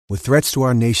With threats to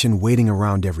our nation waiting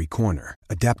around every corner,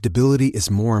 adaptability is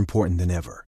more important than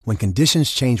ever. When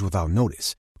conditions change without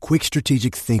notice, quick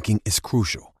strategic thinking is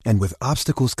crucial. And with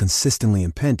obstacles consistently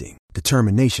impending,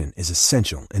 determination is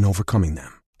essential in overcoming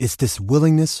them. It's this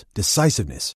willingness,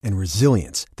 decisiveness, and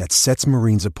resilience that sets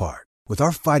Marines apart. With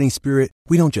our fighting spirit,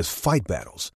 we don't just fight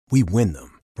battles, we win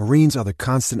them. Marines are the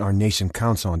constant our nation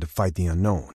counts on to fight the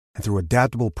unknown. And through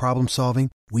adaptable problem solving,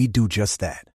 we do just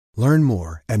that. Learn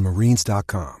more at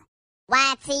marines.com.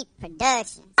 YT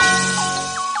Productions.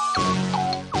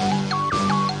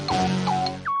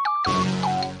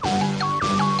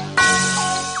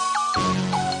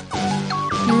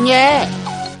 Yeah.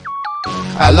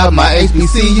 I love my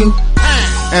HBCU.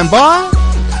 And boy,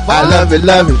 I love it,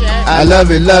 love it. I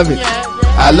love it, love it.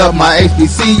 I love my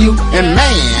HBCU. And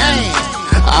man,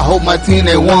 I hope my team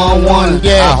they won.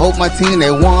 Yeah. I hope my team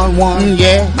they won.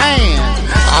 Yeah. Man,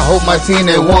 I hope my team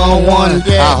they won.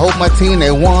 Yeah. I hope my team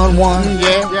they won.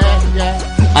 Yeah.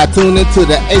 I tune into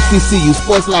the HBCU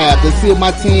Sports Lab to see if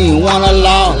my team won or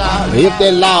lost. If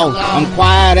they lost, I'm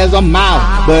quiet as a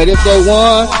mouse. But if they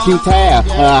won, she tab.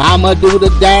 I'ma do the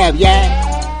dab, yeah.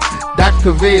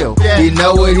 Dr. Ville, he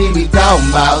know what he be talking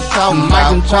about.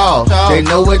 Mike and Charles, they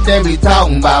know what they be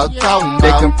talking about.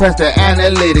 They compress the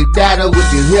analytic data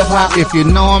with your hip hop. If you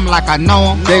know them like I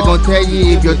know them, they gon' tell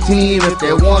you if your team, if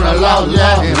they won or lost,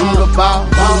 and who the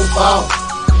ball.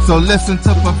 So listen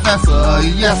to Professor,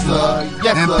 yes sir,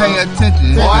 and pay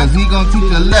attention, cause he gon'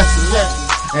 teach a lesson.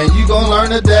 And you gon' learn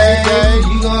today,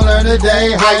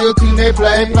 how your team they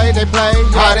play, how they play,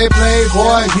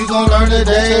 boy, you gon' learn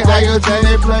today, how your team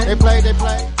they play,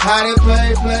 how they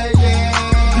play,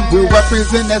 yeah. We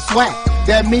represent that swag,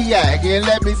 that MEAC, and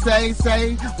let me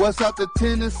say, what's up to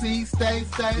Tennessee, stay,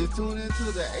 tune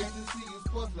into the HBCU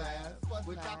Sports Lab,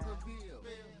 with Dr. Ville,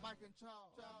 Mike and Charles.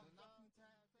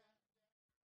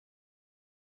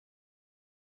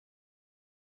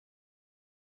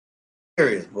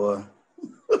 Serious, boy.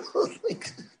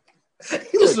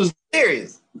 This is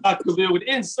serious. Dr. Ville with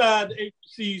Inside the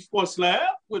HBCU Sports Lab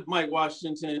with Mike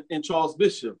Washington and Charles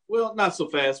Bishop. Well, not so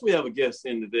fast. We have a guest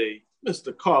in today,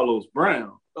 Mr. Carlos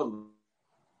Brown of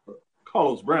the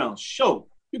Carlos Brown Show.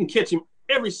 You can catch him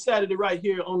every Saturday right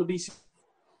here on the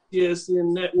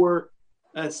BCSN network.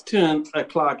 That's 10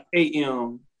 o'clock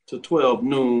a.m. to 12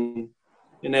 noon,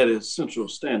 and that is Central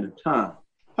Standard Time.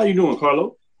 How you doing,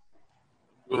 Carlos?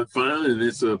 Well, fine, and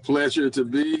it's a pleasure to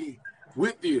be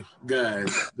with you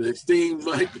guys, the esteemed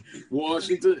Mike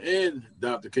Washington and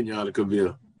Dr. Kenyatta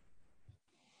Cavill.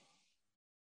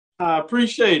 I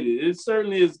appreciate it. It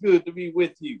certainly is good to be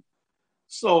with you.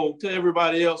 So to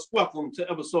everybody else, welcome to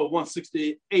episode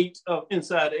 168 of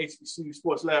Inside the HBCU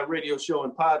Sports Lab radio show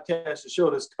and podcast, the show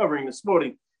that's covering the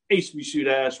sporting HBCU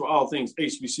dash for all things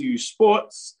HBCU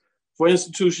sports. For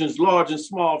institutions large and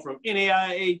small, from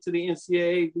NAIA to the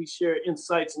NCAA, we share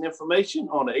insights and information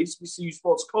on the HBCU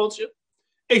sports culture,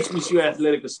 HBCU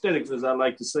athletic aesthetics, as I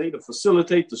like to say, to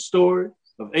facilitate the story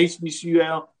of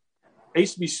HBCU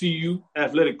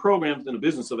athletic programs in the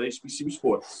business of HBCU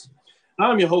sports.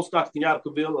 I'm your host, Dr. Kenyatta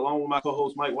Cavill, along with my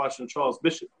co-host, Mike Washington, Charles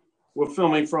Bishop. We're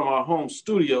filming from our home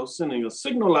studio, sending a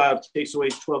signal live to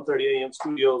KSOH 1230 AM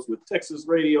studios with Texas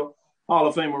Radio Hall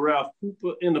of Famer Ralph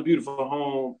Cooper in the beautiful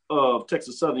home of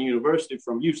Texas Southern University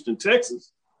from Houston,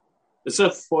 Texas.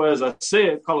 Except for, as I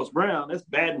said, Carlos Brown, that's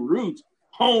Baton Rouge,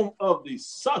 home of the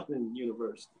Southern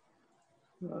University.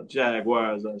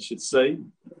 Jaguars, I should say.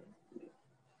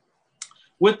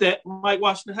 With that, Mike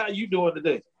Washington, how you doing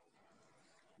today?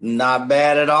 Not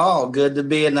bad at all. Good to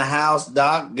be in the house,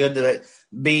 Doc. Good to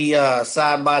be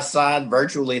side by side,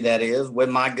 virtually that is, with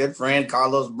my good friend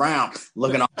Carlos Brown,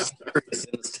 looking all serious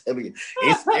in the studio.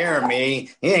 He's scaring me.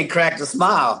 He ain't cracked a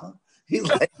smile. He's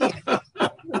like,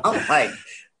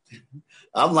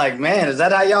 I'm like, man, is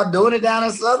that how y'all doing it down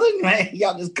in Southern? Man,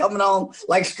 y'all just coming on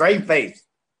like straight face.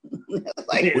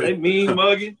 Like, they mean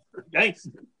mugging,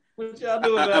 gangster. What y'all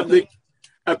doing about that?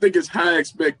 I think it's high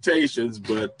expectations,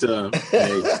 but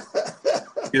hey,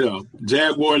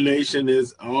 Jaguar Nation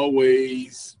is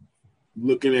always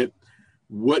looking at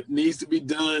what needs to be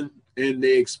done, and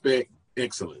they expect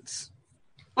excellence.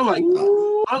 Like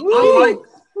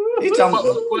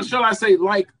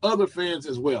other fans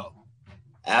as well.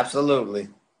 Absolutely.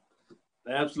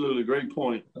 Great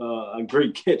point. A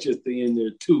great catch at the end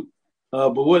there too.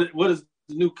 But what is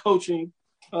the new coaching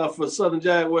for Southern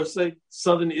Jaguars say?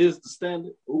 Southern is the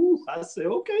standard. Ooh, I say,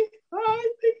 okay. All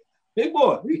right, big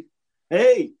boy.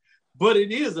 Hey, but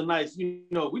it is a nice, we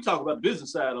talk about the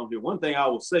business side on here. One thing I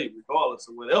will say, regardless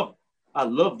of whatever, I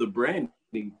love the branding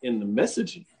and the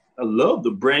messaging. I love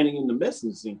the branding and the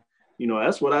messaging.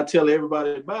 that's what I tell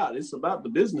everybody about. It's about the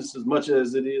business as much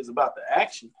as it is about the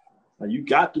action. You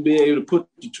got to be able to put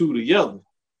the two together.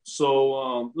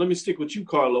 So let me stick with you,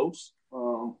 Carlos.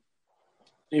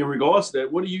 In regards to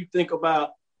that, what do you think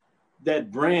about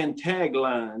that brand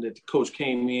tagline that the coach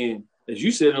came in? As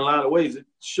you said, in a lot of ways, it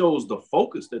shows the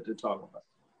focus that they're talking about.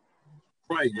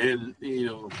 Right.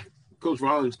 And, Coach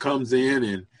Rollins comes in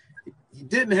and he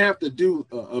didn't have to do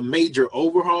a major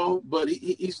overhaul, but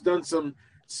he's done some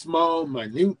small,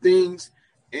 minute things.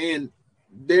 And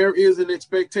there is an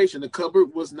expectation. The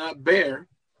cupboard was not bare.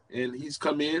 And he's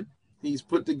come in. He's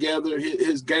put together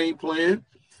his game plan.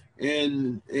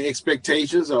 And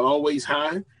expectations are always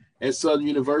high at Southern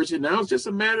University. Now it's just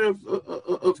a matter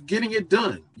of getting it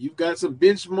done. You've got some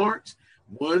benchmarks,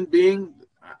 one being,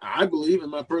 I believe, in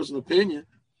my personal opinion,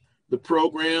 the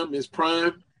program is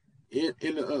primed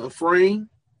in a frame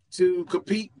to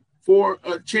compete for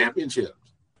a championship.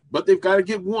 But they've got to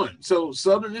get one. So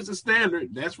Southern is a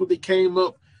standard. That's what they came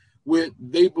up with.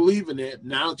 They believe in that.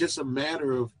 Now it's just a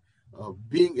matter of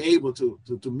being able to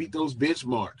meet those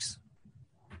benchmarks.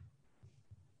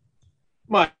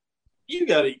 Mike, you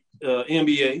got an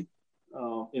MBA,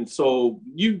 and so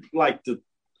you like the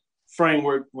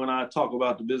framework when I talk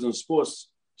about the business sports,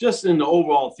 just in the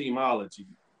overall themology,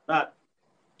 not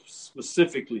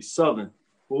specifically Southern.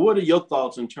 But what are your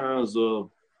thoughts in terms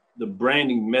of the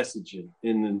branding messaging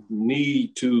and the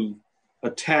need to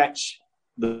attach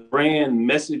the brand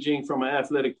messaging from an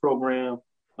athletic program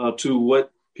to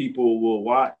what people will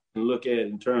watch and look at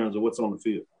in terms of what's on the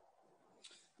field?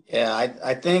 Yeah,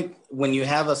 I think when you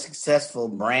have a successful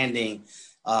branding,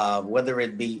 whether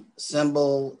it be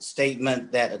symbol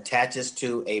statement that attaches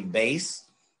to a base,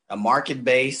 a market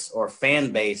base, or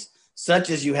fan base, such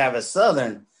as you have at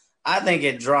Southern, I think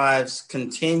it drives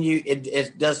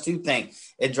it does two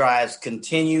things. It drives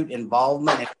continued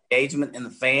involvement and engagement in the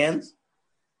fans.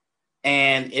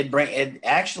 And it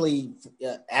actually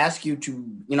asks you to,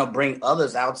 bring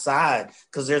others outside,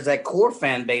 because there's that core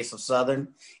fan base of Southern.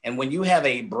 And when you have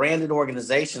a branded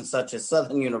organization such as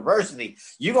Southern University,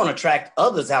 you're going to attract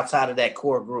others outside of that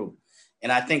core group.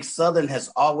 And I think Southern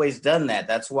has always done that.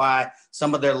 That's why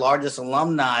some of their largest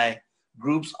alumni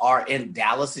groups are in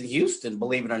Dallas and Houston,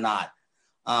 believe it or not.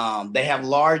 They have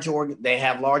large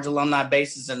alumni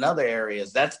bases in other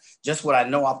areas. That's just what I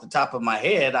know off the top of my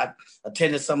head. I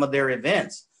attended some of their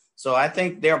events. So I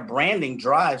think their branding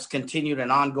drives continued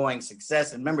and ongoing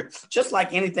success. And remember, just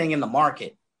like anything in the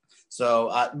market.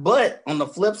 So, but on the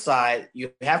flip side,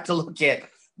 you have to look at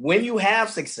when you have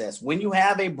success, when you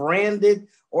have a branded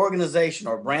organization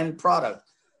or branded product,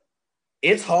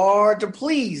 it's hard to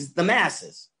please the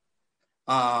masses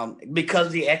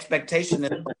because the expectation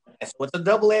is. So it's a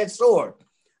double-edged sword.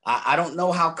 I don't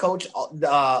know how Coach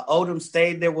Odom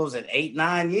stayed there, was it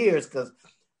 8-9 years? Because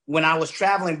when I was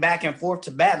traveling back and forth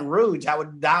to Baton Rouge, I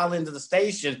would dial into the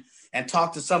station and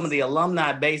talk to some of the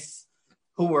alumni base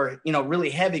who were, really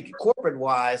heavy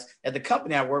corporate-wise at the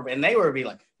company I work with, and they would be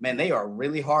like, man, they are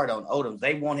really hard on Odom.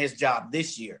 They want his job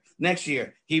this year. Next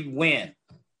year, he'd win.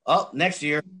 Next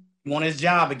year, he want his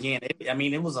job again.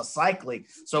 It was a cycling.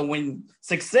 So when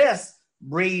success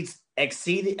breeds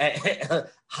exceeded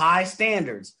high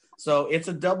standards. So it's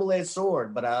a double-edged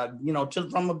sword. But,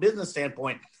 from a business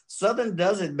standpoint, Southern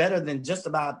does it better than just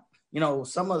about,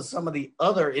 some of the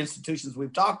other institutions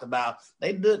we've talked about.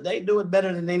 They do it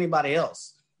better than anybody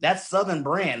else. That's Southern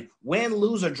brand. Win,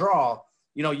 lose, or draw,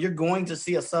 you're going to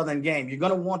see a Southern game. You're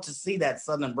going to want to see that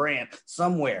Southern brand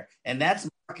somewhere. And that's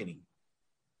marketing.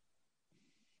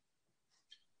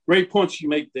 Great points you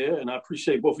make there. And I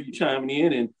appreciate both of you chiming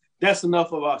in. And that's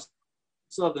enough of our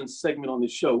Southern segment on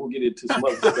this show. We'll get into some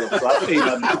other stuff. So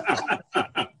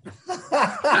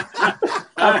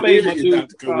I paid my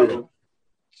dude, Carlos.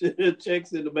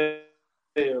 Checks in the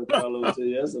mail, Carlos.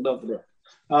 That's enough of that.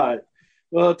 All right.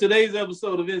 Well, today's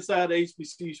episode of Inside the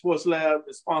HBCU Sports Lab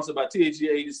is sponsored by THG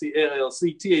Agency,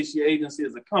 LLC. THG Agency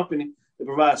is a company that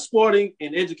provides sporting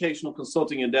and educational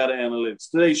consulting and data analytics.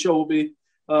 Today's show will be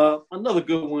another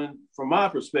good one from my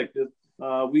perspective.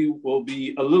 We will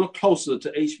be a little closer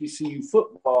to HBCU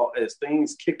football as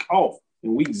things kick off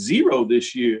in week 0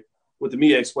 this year with the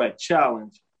MEAC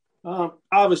Challenge.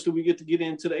 Obviously, we get to get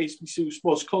into the HBCU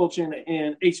sports culture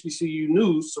and HBCU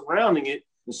news surrounding it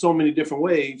in so many different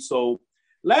ways. So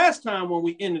last time when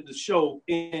we ended the show,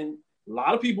 and a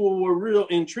lot of people were real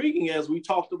intriguing as we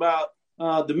talked about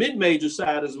the mid-major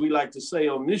side, as we like to say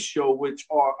on this show, which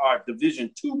are our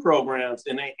Division II programs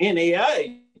and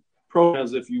NAIA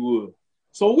programs, if you would.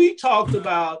 So we talked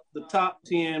about the top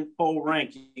 10 poll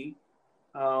ranking.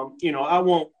 I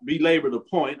won't belabor the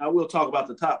point. I will talk about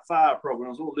the top 5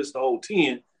 programs. We'll list the whole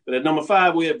 10. But at number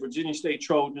 5, we have Virginia State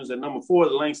Trojans. At number 4,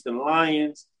 the Langston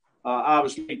Lions.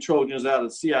 Obviously, Trojans out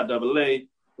of CIAA.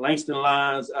 Langston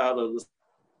Lions out of the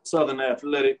Southern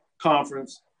Athletic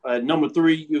Conference. At number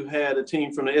 3, you had a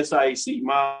team from the SIAC,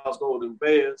 Miles Golden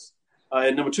Bears.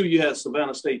 At number 2, you had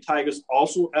Savannah State Tigers,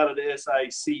 also out of the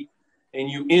SIAC. And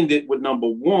you ended with number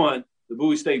 1, the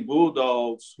Bowie State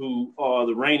Bulldogs, who are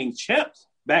the reigning champs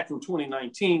back from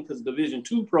 2019, because Division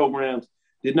II programs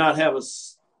did not have a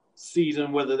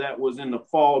season, whether that was in the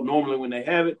fall, normally when they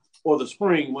have it, or the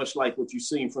spring, much like what you've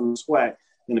seen from the SWAC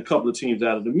and a couple of teams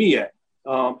out of the MEAC,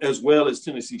 as well as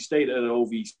Tennessee State at the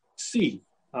OVC.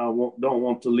 Don't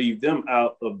want to leave them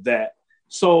out of that.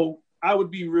 So I would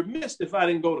be remiss if I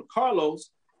didn't go to Carlos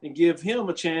and give him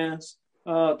a chance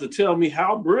to tell me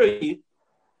how brilliant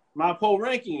my poll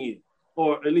ranking is.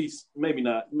 Or at least maybe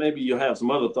not. Maybe you'll have some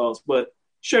other thoughts, but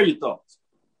share your thoughts.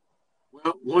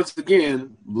 Well, once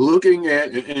again, looking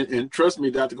at, and trust me,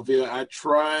 Dr. Cavill, I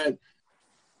tried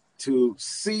to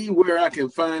see where I can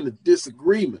find a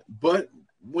disagreement. But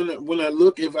when I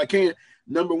look, if I can,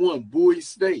 number 1, Bowie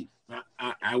State.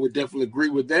 I would definitely agree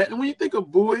with that. And when you think of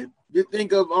Bowie, you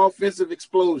think of offensive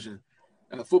explosion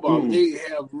football. They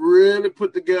have really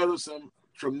put together some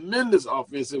tremendous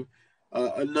offensive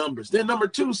numbers. Then number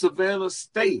 2, Savannah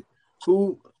State,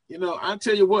 who, I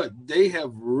tell you what, they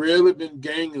have really been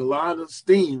gaining a lot of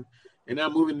steam, and now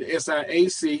moving to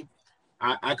SIAC.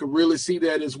 I could really see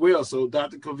that as well. So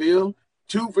Dr. Cavill,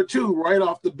 2 for 2 right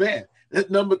off the bat.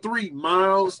 At number 3,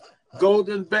 Miles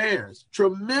Golden Bears,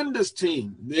 tremendous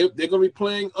team. They're going to be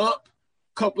playing up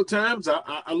a couple of times.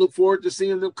 I look forward to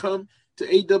seeing them come to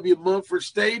A.W. Mumford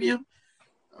Stadium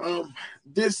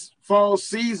this fall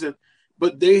season.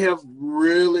 But they have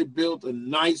really built a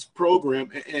nice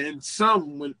program. And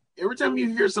every time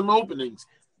you hear some openings,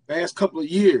 past couple of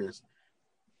years,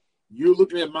 you're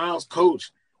looking at Miles'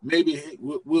 coach. Maybe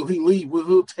will he leave? Will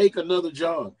he take another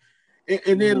job?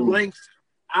 And then Langston,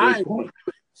 I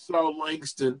saw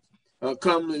Langston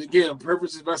come, and again,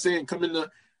 prefaces by saying come into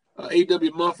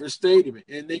A.W. Mumford Stadium,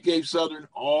 and they gave Southern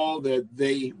all that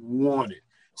they wanted.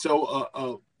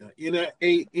 So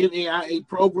NAIA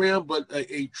program, but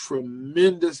a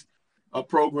tremendous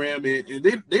program, and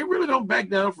they really don't back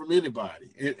down from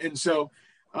anybody. And so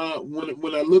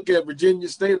when I look at Virginia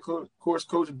State, of course,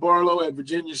 Coach Barlow at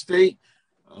Virginia State,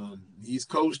 he's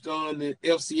coached on the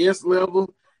FCS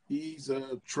level. He was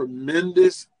a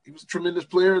tremendous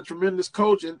player, a tremendous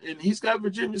coach, and he's got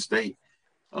Virginia State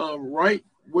right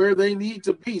where they need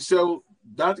to be. So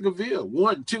Dr. Cavill,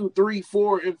 1, 2, 3,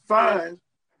 4, and 5.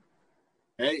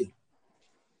 Hey,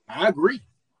 I agree.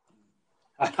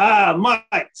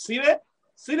 Mike, see that?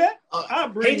 He's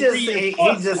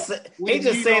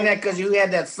just saying that because you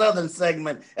had that Southern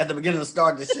segment at the beginning of the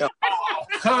start of the show.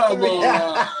 Come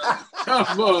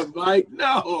on, Mike.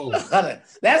 No.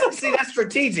 That's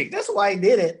strategic. That's why he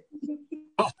did it.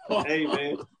 Hey,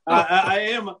 man,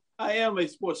 I am a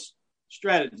sports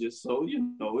strategist, so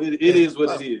it is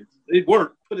what it is. It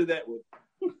worked. Put it that way.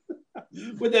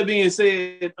 With that being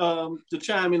said, to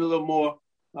chime in a little more,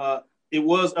 it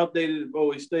was updated at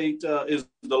Bowie State is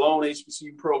the lone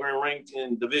HBCU program ranked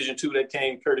in Division II that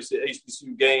came courtesy of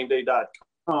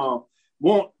HBCUGameDay.com.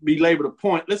 Won't belabor the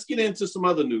point. Let's get into some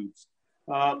other news.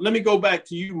 Let me go back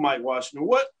to you, Mike Washington.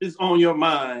 What is on your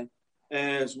mind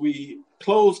as we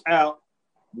close out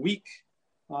week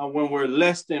when we're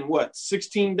less than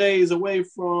 16 days away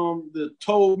from the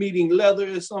toe meeting leather,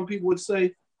 as some people would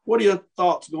say? What are your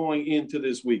thoughts going into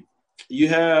this week? You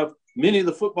have many of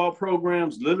the football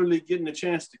programs literally getting a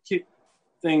chance to kick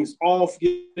things off,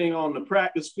 getting on the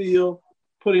practice field,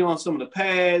 putting on some of the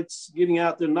pads, getting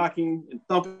out there, knocking and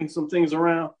thumping some things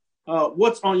around.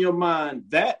 What's on your mind,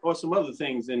 that or some other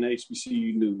things in the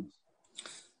HBCU news?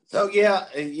 So,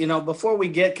 before we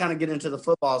get into the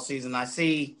football season, I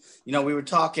see, we were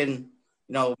talking,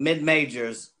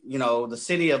 mid-majors, the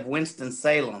city of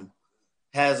Winston-Salem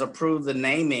has approved the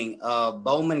naming of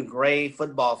Bowman Gray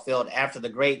football field after the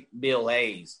great Bill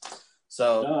Hayes.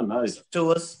 So nice.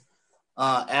 To us,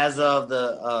 as of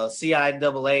the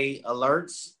CIAA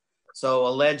alerts, so a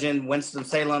legend,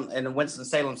 Winston-Salem and the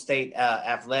Winston-Salem State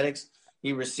Athletics,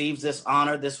 he receives this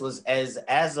honor. This was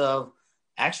as of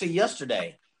actually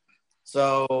yesterday.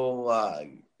 So,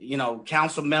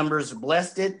 council members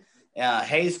blessed it.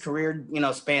 Hayes' career,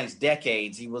 spans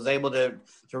decades. He was able to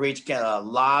reach a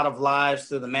lot of lives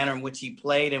through the manner in which he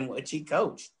played and which he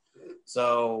coached.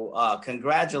 So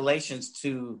congratulations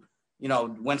to,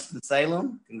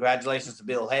 Winston-Salem. Congratulations to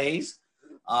Bill Hayes,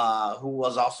 who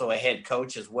was also a head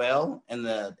coach as well in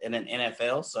an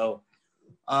NFL. So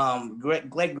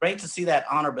great to see that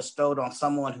honor bestowed on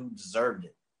someone who deserved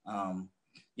it.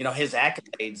 his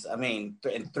accolades. I mean,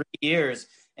 in 3 years,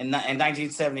 in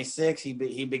 1976,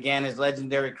 he began his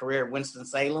legendary career at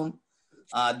Winston-Salem.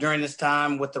 During this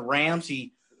time with the Rams,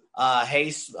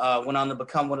 Hayes went on to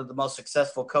become one of the most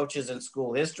successful coaches in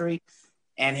school history,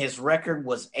 and his record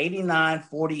was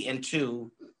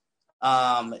 89-40-2,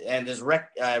 and his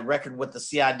record with the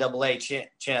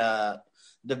CIAA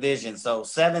division, so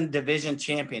 7 division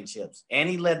championships, and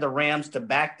he led the Rams to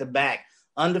back-to-back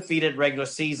undefeated regular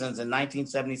seasons in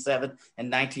 1977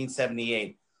 and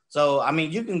 1978. So, I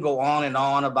mean, you can go on and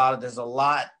on about it. There's a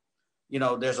lot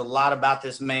about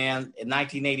this man. In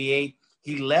 1988,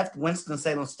 he left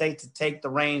Winston-Salem State to take the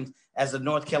reins as the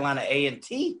North Carolina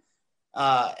A&T,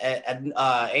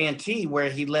 where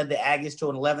he led the Aggies to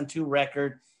an 11-2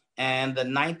 record, and the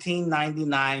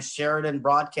 1999 Sheridan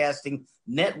Broadcasting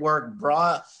Network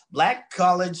Black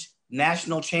College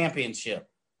National Championship.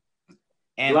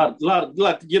 And a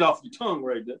lot to get off your tongue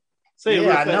right there. Say it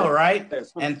real fast. I know, right?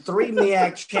 And 3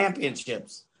 MEAC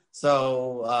championships.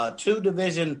 So 2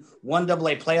 Division 1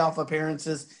 AA playoff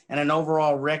appearances and an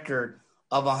overall record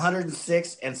of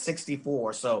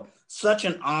 106-64. So such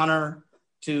an honor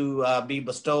to be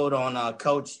bestowed on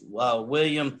Coach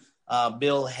William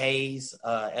Bill Hayes,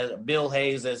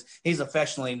 as he's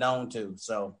affectionately known to.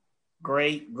 So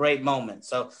great moment.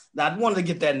 So I wanted to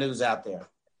get that news out there.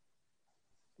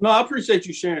 No, I appreciate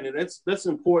you sharing it. That's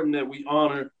important that we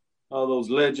honor those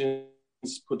legends,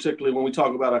 particularly when we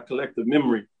talk about our collective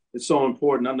memory. It's so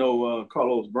important. I know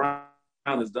Carlos Brown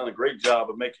has done a great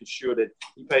job of making sure that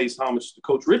he pays homage to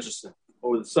Coach Richardson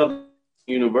over the Southern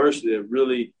University that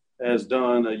really has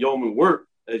done yeoman work,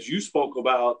 as you spoke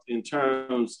about, in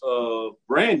terms of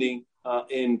branding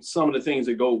and some of the things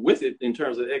that go with it in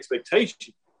terms of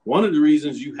expectation. One of the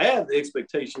reasons you have the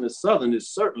expectation of Southern is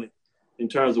certainly in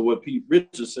terms of what Pete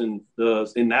Richardson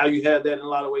does. And now you have that in a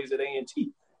lot of ways at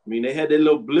A&T. I mean, they had that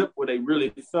little blip where they really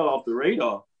fell off the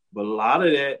radar, but a lot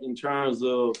of that in terms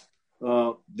of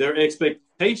their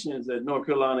expectations at North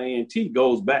Carolina A&T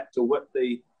goes back to what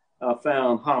they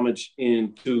found homage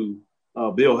into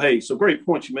Bill Hayes. So great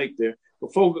point you make there.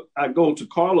 Before I go to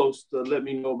Carlos to let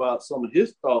me know about some of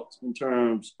his thoughts in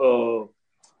terms of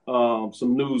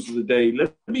some news of the day,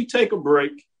 let me take a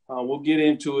break. We'll get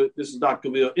into it. This is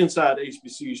Dr. Ville inside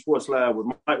HBCU Sports Lab with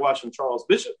Mike Washington and Charles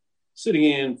Bishop, sitting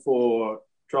in for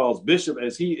Charles Bishop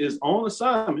as he is on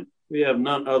assignment. We have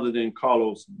none other than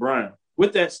Carlos Brown.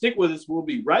 With that, stick with us. We'll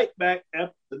be right back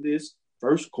after this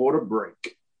first quarter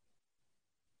break.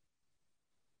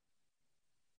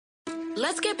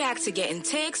 Let's get back to getting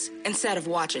ticks instead of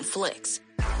watching flicks.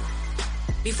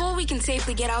 Before we can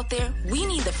safely get out there, we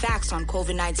need the facts on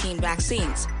COVID-19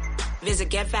 vaccines. Visit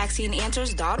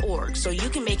GetVaccineAnswers.org so you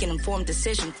can make an informed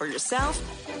decision for yourself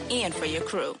and for your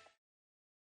crew.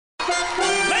 Ladies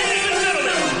and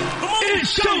gentlemen,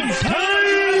 it's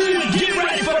showtime! Get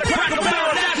ready for Cracker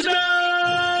Barrel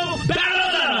National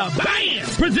Battle of the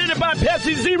Bands! Presented by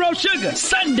Pepsi Zero Sugar.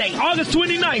 Sunday, August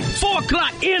 29th, 4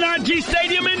 o'clock, NRG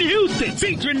Stadium in Houston.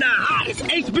 Featuring the hottest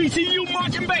HBCU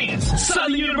marching bands.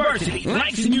 Southern University,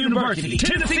 Langston University,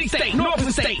 Tennessee State, Norfolk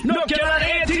State, North Carolina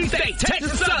A&T State,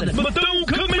 Texas Southern,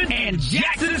 Bethune-Cookman, and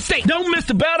Jackson State. Don't miss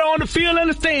the battle on the field and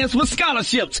the stands with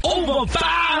scholarships. Over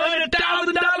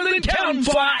 $500,000 in counting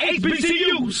for our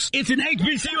HBCUs. It's an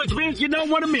HBCU experience you don't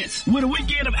want to miss. With a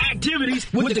weekend of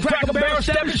activities with the Cracker Barrel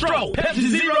Step and Stroll, Pepsi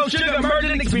Zero Sugar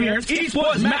Emerging Experience,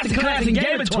 Esports Masterclass and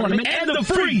Gaming Tournament, and the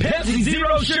free Pepsi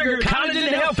Zero Sugar College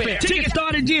and Health Fair. Tickets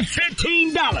start at just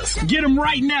 $15. Get them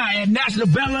right now at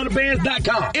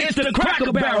NationalBattleOfTheBands.com. It's the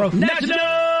Cracker Barrel National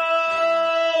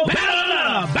Battle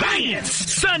of the Bands.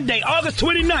 Sunday, August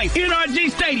 29th,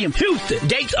 NRG Stadium, Houston.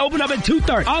 Gates open up at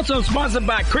 2:30. Also sponsored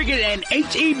by Cricket and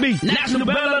HEB.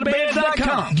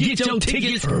 NationalBattleOfTheBands.com. Get your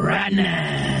tickets right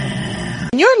now.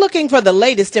 When you're looking for the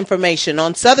latest information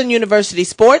on Southern University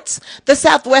sports, the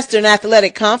Southwestern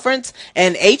Athletic Conference,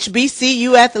 and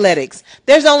HBCU athletics,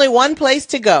 there's only one place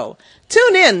to go.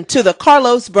 Tune in to the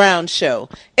Carlos Brown Show,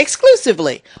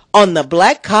 exclusively on the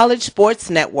Black College Sports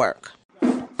Network.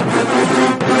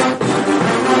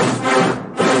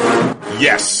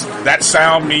 Yes, that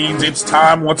sound means it's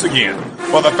time once again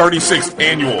for the 36th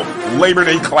annual Labor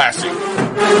Day Classic.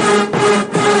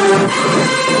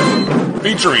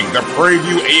 Featuring the Prairie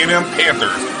View A&M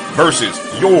Panthers versus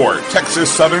your Texas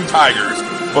Southern Tigers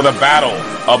for the Battle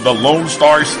of the Lone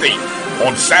Star State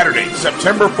on Saturday,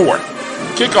 September 4th.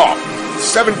 Kickoff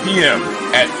 7 p.m.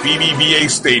 at BBVA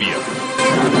Stadium.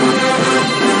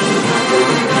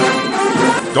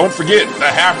 Don't forget the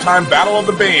halftime Battle of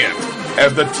the Bands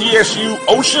as the TSU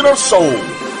Ocean of Soul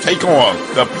take on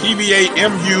the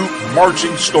PVA-MU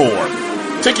Marching Storm.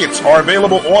 Tickets are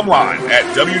available online at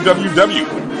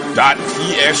www.pvamu.com.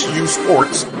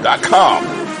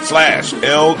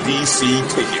 www.tsusports.com/LDC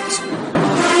tickets.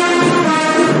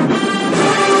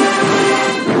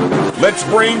 Let's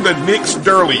bring the Nick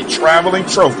Sterling Traveling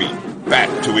Trophy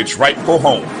back to its rightful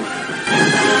home.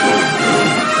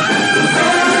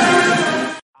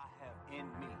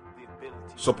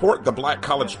 Support the Black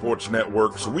College Sports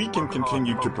Network so we can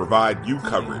continue to provide you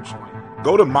coverage.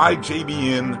 Go to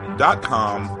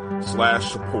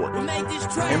myjbn.com/support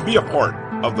and be a part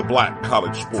of the Black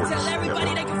College Sports Network.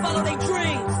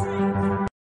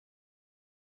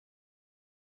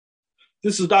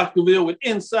 This is Dr. Ville with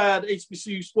Inside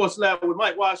HBCU Sports Lab with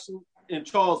Mike Washington and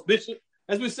Charles Bishop.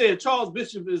 As we said, Charles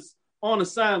Bishop is on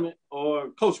assignment, or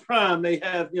Coach Prime may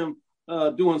have him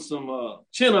doing some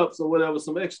chin-ups or whatever,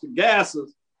 some extra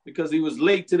gases, because he was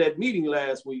late to that meeting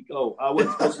last week. Oh, I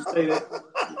wasn't supposed to say that.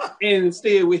 And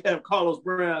instead, we have Carlos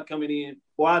Brown coming in.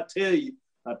 Well, I tell you,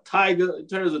 a Tiger in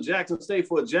terms of Jackson State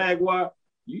for a Jaguar,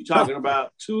 you talking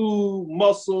about two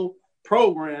muscle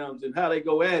programs and how they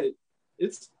go at it.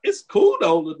 It's cool,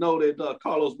 though, to know that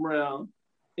Carlos Brown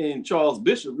and Charles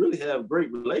Bishop really have a great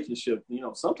relationship. You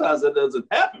know, sometimes that doesn't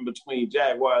happen between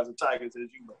Jaguars and Tigers, as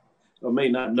you may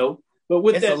not know. But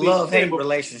with it's that a love-hate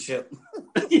relationship.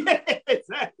 Yeah,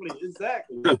 exactly.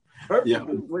 Perfect. Yeah.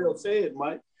 Well said,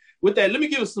 Mike. With that, let me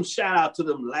give us some shout out to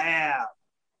them lab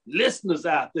listeners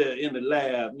out there in the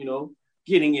lab, you know,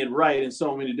 getting it right in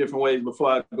so many different ways.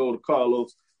 Before I go to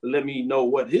Carlos, let me know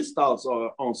what his thoughts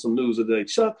are on some news of the day.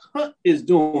 Chuck Hunt is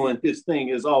doing his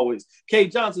thing as always. Kay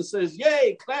Johnson says,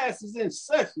 yay, class is in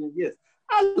session. Yes,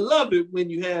 I love it when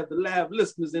you have the lab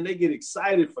listeners and they get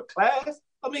excited for class.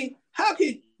 I mean, how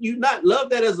can you not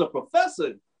love that as a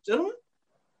professor, gentlemen?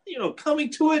 You know, coming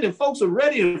to it and folks are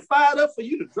ready and fired up for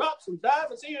you to drop some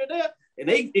diamonds here and there, and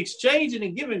they exchanging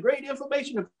and giving great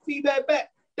information and feedback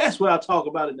back. That's what I talk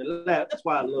about in the lab. That's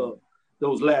why I love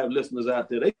those lab listeners out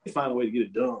there. They find a way to get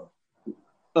it done.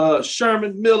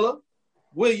 Sherman Miller,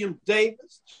 William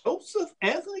Davis, Joseph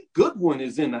Anthony Goodwin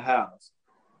is in the house.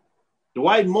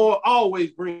 Dwight Moore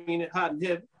always bringing it hot and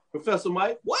heavy. Professor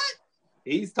Mike, what?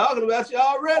 He's talking about you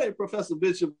already. Professor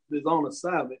Bishop is on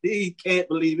assignment. He can't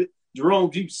believe it.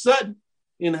 Jerome G. Sutton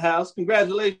in the house.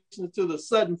 Congratulations to the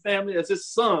Sutton family as his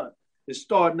son is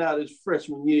starting out his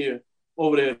freshman year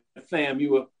over there at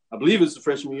FAMU. I believe it's the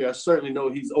freshman year. I certainly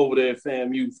know he's over there at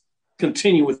FAMU,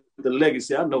 continue with the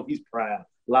legacy. I know he's proud.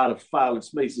 A lot of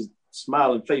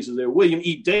smiling faces there. William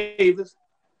E. Davis,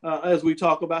 as we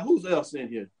talk about. Who's else in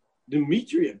here?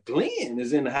 Demetria Glenn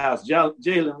is in the house.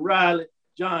 Jalen Riley,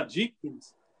 John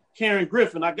Jenkins, Karen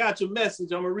Griffin. I got your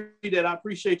message. I'm going to read that. I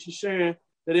appreciate you sharing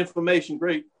that information.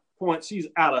 Great point. She's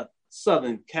out of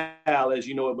Southern Cal, as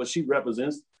you know it, but she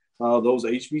represents those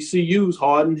HBCUs,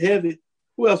 hard and heavy.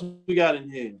 Who else we got in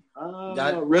here?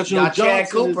 Reginald Chad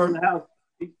Cooper. In the house.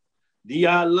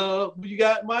 D.I. Love. Who you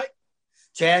got, Mike?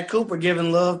 Chad Cooper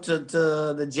giving love to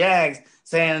the Jags,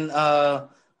 saying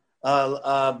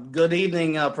good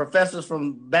evening, professors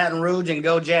from Baton Rouge, and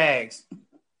go Jags.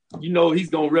 You know he's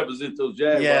going to represent those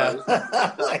Jaguars.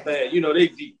 Yeah. You know, as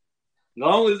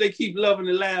long as they keep loving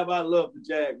the lab, I love the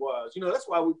Jaguars. You know, that's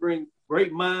why we bring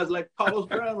great minds like Carlos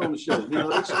Brown on the show. You know,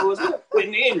 they show us up.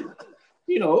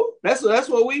 You know, that's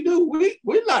what we do.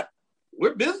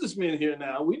 We're businessmen here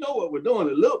now. We know what we're doing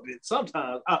a little bit.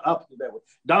 Sometimes I'll put it that way.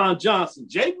 Don Johnson,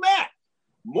 J. Mack,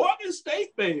 Morgan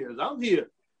State Bears. I'm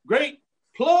here. Great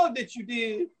plug that you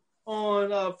did on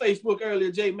Facebook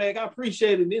earlier, J. Mack. I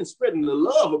appreciate it. And then spreading the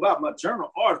love about my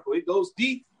journal article. It goes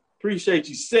deep. Appreciate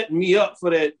you setting me up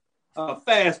for that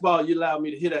fastball you allowed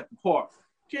me to hit at the park.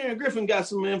 Karen Griffin got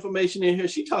some information in here.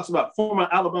 She talks about former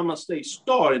Alabama State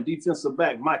star and defensive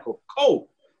back Michael Cole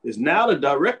is now the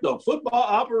director of football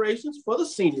operations for the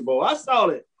Senior Bowl. I saw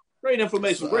that. Great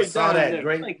information. Great data.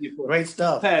 Thank you for great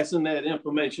stuff. Passing that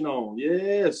information on.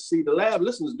 Yes. See, the lab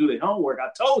listeners do their homework. I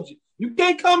told you. You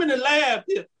can't come in the lab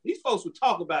here. These folks will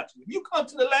talk about you. If you come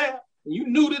to the lab and you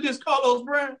new to this Carlos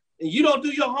Brown and you don't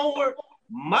do your homework,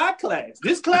 my class,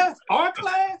 this class, our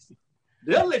class,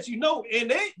 they'll let you know,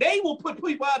 and they will put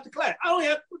people out the class. I don't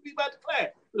have to put people out the class.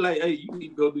 They're like, hey, you need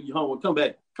to go do your homework. Come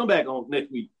back on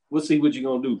next week. We'll see what you're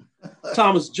going to do.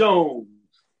 Thomas Jones,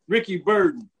 Ricky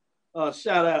Burton,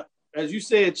 shout out. As you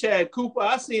said, Chad Cooper,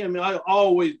 I see him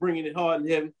always bringing it hard and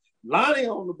heavy. Lonnie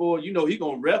on the board, you know he's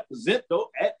going to represent,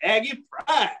 though, at Aggie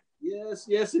Pride.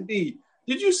 Yes, indeed.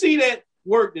 Did you see that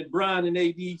work that Brian and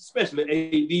AD, especially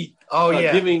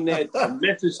AD, giving that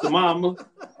message to mama?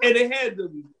 And they had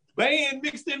the band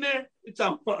mixed in there. It's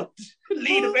talking about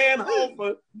lead the band home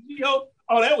for,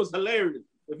 that was hilarious.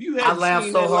 If you had I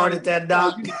laughed so hard at that,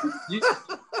 Doc.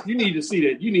 You need to see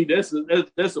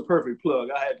that. That's a perfect plug.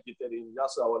 I had to get that in. Y'all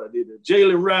saw what I did there.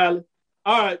 Jalen Riley.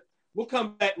 All right, we'll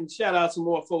come back and shout out some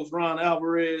more folks. Ron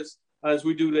Alvarez, as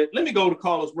we do that. Let me go to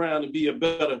Carlos Brown and be a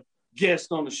better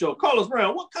guest on the show. Carlos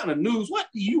Brown, what kind of news? What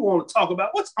do you want to talk about?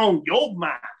 What's on your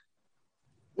mind?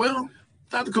 Well,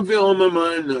 Dr. Cavill, on my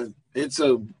mind, it's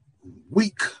a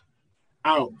week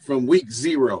out from week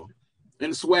 0 in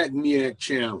the SWAC MEAC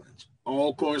Challenge.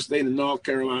 Alcorn State and North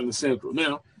Carolina Central.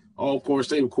 Now, Alcorn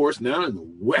State, of course, now in the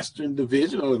Western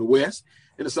Division, or the West,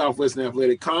 in the Southwestern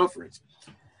Athletic Conference.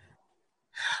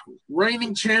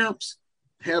 Reigning champs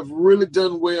have really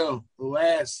done well the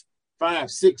last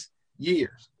 5-6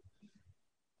 years.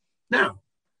 Now,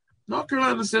 North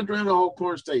Carolina Central and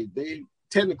Alcorn State, they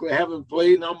technically haven't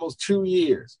played in almost 2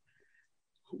 years.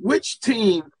 Which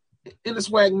team in the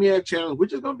SWAC MEAC Challenge,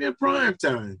 which is going to be in prime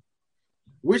time,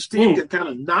 which team can kind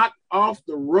of knock off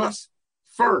the rust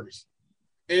first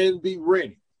and be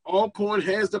ready? Alcorn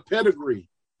has the pedigree.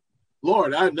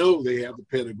 Lord, I know they have the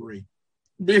pedigree.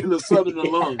 Being a Southern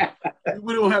alum,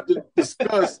 we don't have to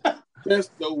discuss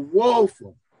just the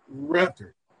woeful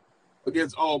record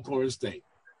against Alcorn State.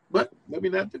 But let me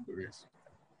not digress.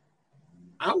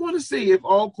 I want to see if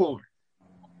Alcorn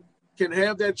can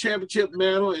have that championship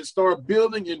mantle and start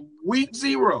building in week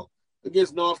 0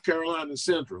 against North Carolina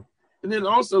Central. And then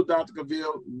also, Dr.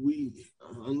 Cavill,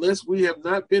 unless we have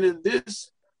not been in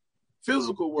this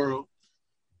physical world,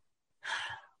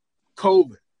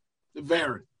 COVID, the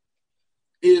variant,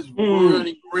 is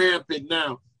running rampant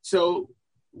now. So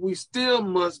we still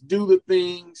must do the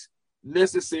things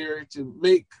necessary to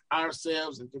make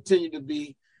ourselves and continue to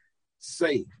be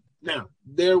safe. Now,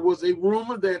 there was a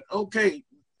rumor that, okay,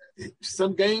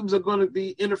 some games are going to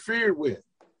be interfered with.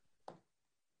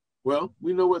 Well,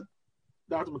 we know what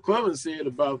Dr. McClellan said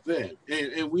about that.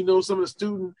 And we know some of the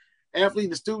student athletes,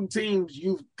 the student teams,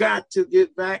 you've got to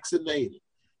get vaccinated.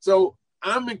 So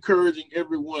I'm encouraging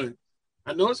everyone.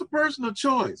 I know it's a personal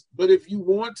choice, but if you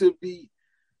want to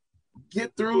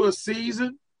get through a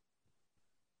season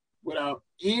without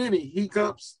any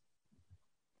hiccups,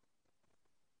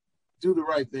 do the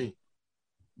right thing.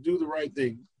 Do the right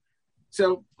thing.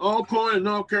 So Alcorn and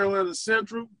North Carolina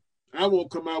Central, I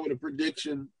won't come out with a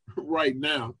prediction right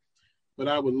now, but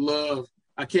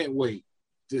I can't wait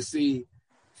to see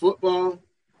football,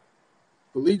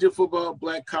 collegiate football,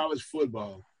 black college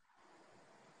football,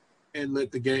 and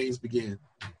let the games begin.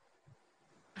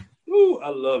 Ooh, I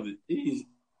love it.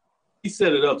 He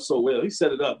set it up so well. He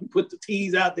set it up. He put the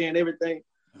T's out there and everything.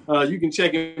 You can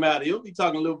check him out. He'll be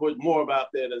talking a little bit more about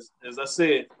that. As I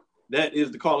said, that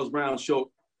is the Carlos Brown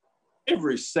Show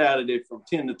every Saturday from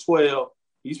 10 to 12.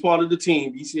 He's part of the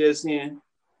team, BCSN,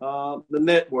 the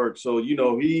network. So,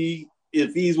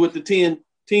 if he's with the team,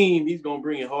 he's going to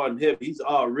bring it hard and heavy. He's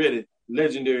already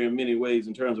legendary in many ways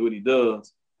in terms of what he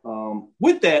does.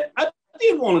 With that, I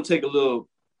did want to take a little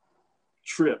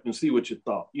trip and see what you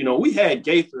thought. We had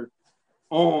Gaither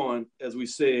on, as we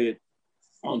said,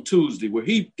 on Tuesday, where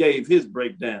he gave his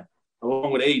breakdown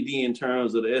along with AD in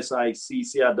terms of the SIC,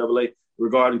 CIAA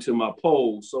regarding to my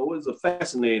poll. So it was a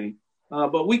fascinating,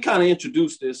 but we kind of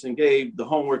introduced this and gave the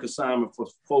homework assignment for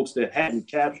folks that hadn't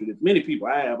captured it. Many people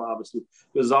have, obviously,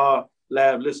 because our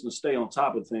lab listeners stay on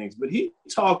top of things. But he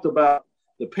talked about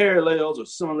the parallels or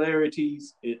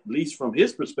similarities, at least from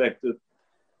his perspective,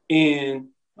 in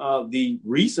the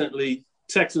recently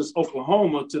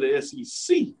Texas-Oklahoma to the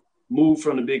SEC move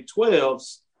from the Big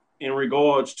 12s in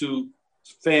regards to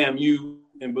FAMU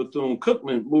and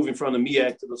Bethune-Cookman moving from the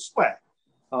MEAC to the SWAC.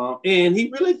 And he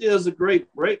really does a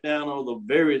great breakdown of the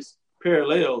various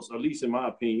parallels, at least in my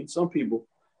opinion. Some people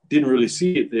didn't really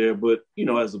see it there, but,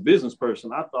 as a business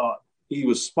person, I thought he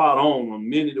was spot on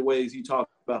many of the ways he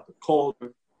talked about the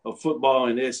culture of football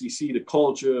in the SEC, the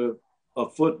culture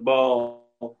of football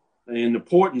and the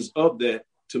importance of that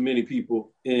to many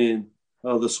people in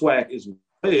the SWAC as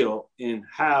well, and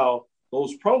how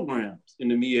those programs in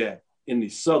the MEAC, in the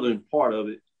southern part of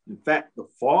it, in fact, the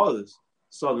farthest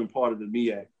southern part of the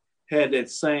MEAC, had that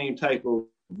same type of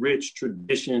rich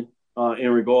tradition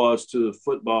in regards to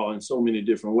football in so many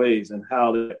different ways, and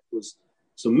how that was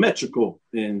symmetrical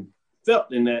and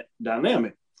felt in that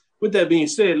dynamic. With that being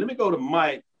said, let me go to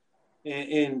Mike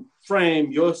and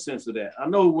frame your sense of that. I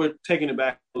know we're taking it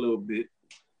back a little bit,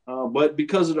 but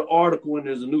because of the article and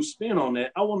there's a new spin on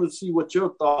that, I wanted to see what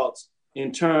your thoughts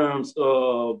in terms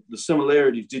of the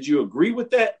similarities. Did you agree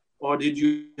with that, or did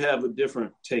you have a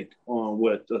different take on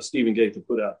what Stephen Gaither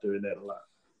put out there in that line?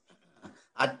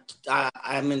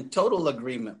 I'm in total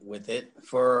agreement with it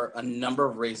for a number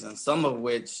of reasons, some of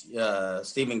which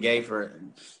Stephen Gaither,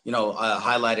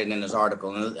 highlighted in his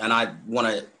article. And I want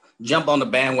to jump on the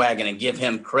bandwagon and give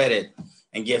him credit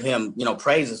and give him,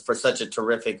 praises for such a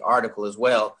terrific article as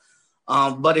well.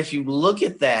 But if you look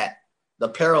at that, the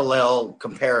parallel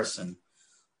comparison,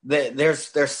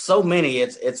 there's so many,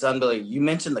 it's unbelievable. You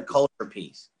mentioned the culture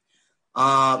piece.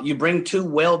 You bring two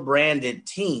well-branded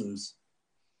teams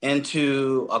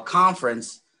into a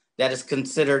conference that is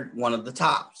considered one of the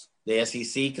tops. The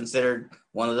SEC considered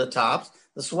one of the tops.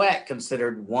 The SWAC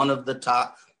considered one of the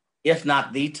top, if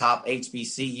not the top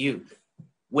HBCU.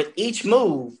 With each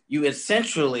move, you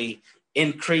essentially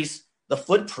increase the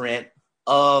footprint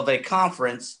of a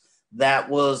conference that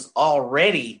was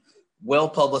already well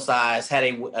publicized, had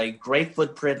a great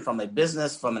footprint from a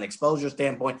business, from an exposure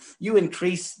standpoint. You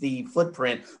increase the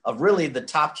footprint of really the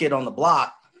top kid on the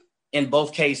block in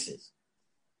both cases.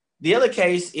 The other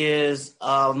case is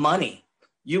money.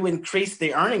 You increase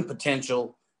the earning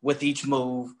potential with each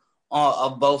move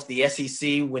of both the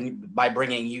SEC by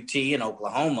bringing UT and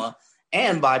Oklahoma,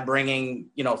 and by bringing,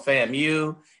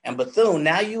 FAMU and Bethune.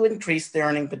 Now you increase the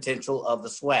earning potential of the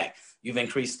SWAC. You've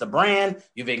increased the brand,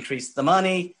 you've increased the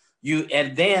money,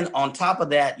 and then on top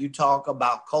of that, you talk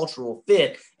about cultural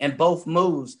fit. And both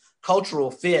moves,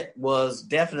 cultural fit was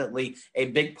definitely a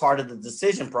big part of the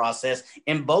decision process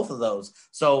in both of those.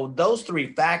 So those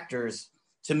three factors,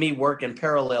 to me, work in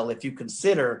parallel if you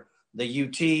consider the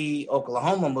UT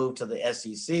Oklahoma move to the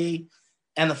SEC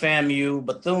and the FAMU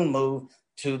Bethune move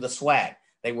to the SWAC.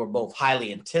 They were both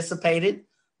highly anticipated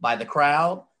by the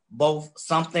crowd, both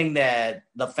something that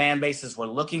the fan bases were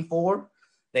looking for.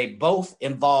 They both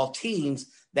involve teams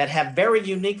that have very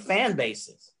unique fan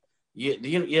bases.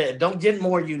 You don't get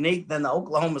more unique than the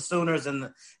Oklahoma Sooners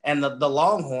and the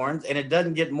Longhorns, and it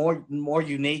doesn't get more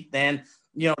unique than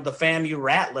the FAMU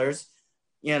Rattlers,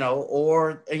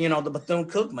 or the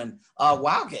Bethune-Cookman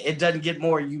Wildcat. It doesn't get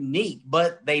more unique,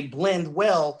 but they blend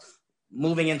well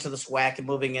moving into the SWAC and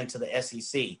moving into the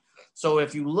SEC. So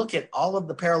if you look at all of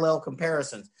the parallel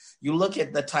comparisons, you look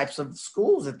at the types of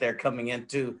schools that they're coming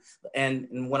into.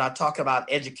 And when I talk about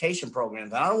education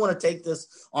programs, and I don't want to take this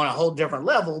on a whole different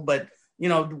level, but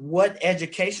what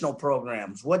educational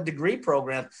programs, what degree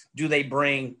programs do they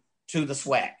bring to the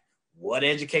SWAC? What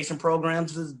education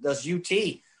programs does UT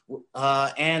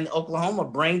and Oklahoma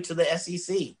bring to the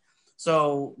SEC?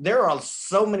 So there are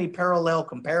so many parallel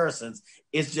comparisons.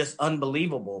 It's just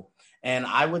unbelievable. And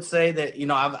I would say that,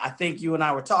 I think you and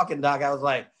I were talking, Doc. I was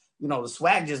like, the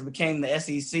SWAC just became the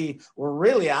SEC. Well,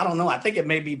 really, I don't know. I think it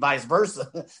may be vice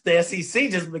versa. The SEC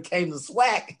just became the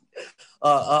SWAC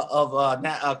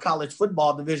of college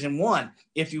football Division I.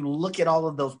 If you look at all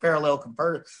of those parallel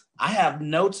comparisons, I have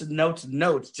notes and notes and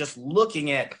notes just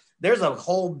looking at, there's a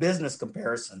whole business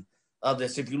comparison of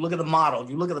this. If you look at the model,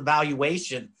 if you look at the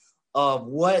valuation of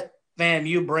what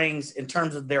FAMU brings in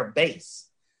terms of their base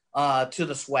to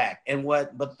the SWAC, and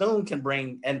what Bethune can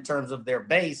bring in terms of their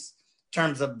base, in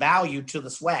terms of value to the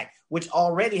SWAC, which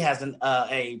already has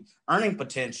a earning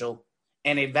potential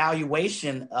and a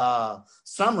valuation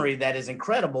summary that is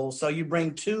incredible. So you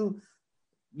bring two,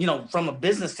 from a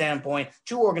business standpoint,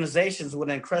 two organizations with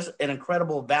an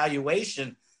incredible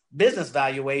business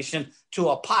valuation to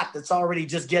a pot that's already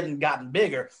just gotten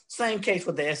bigger. Same case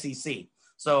with the SEC.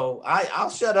 So I'll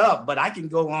shut up, but I can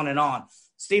go on and on.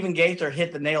 Stephen Gaither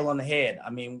hit the nail on the head. I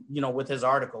mean, with his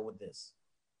article with this.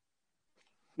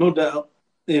 No doubt.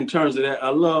 In terms of that, I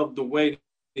love the way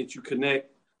that you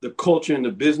connect the culture and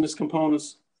the business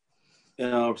components.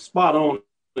 Spot on,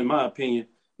 in my opinion.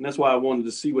 And that's why I wanted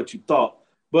to see what you thought.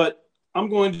 But I'm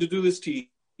going to do this tease.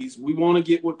 We want to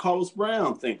get what Carlos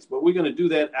Brown thinks, but we're going to do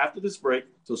that after this break.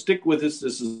 So stick with us.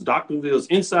 This is Dr. Ville's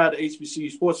Inside the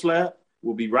HBCU Sports Lab.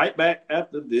 We'll be right back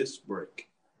after this break.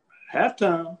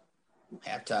 Halftime.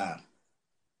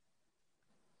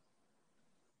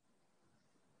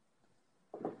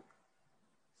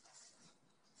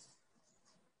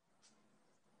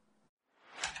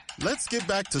 Let's get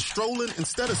back to strolling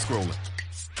instead of scrolling.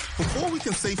 Before we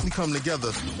can safely come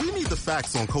together, we need the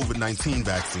facts on COVID-19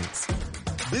 vaccines.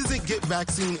 Visit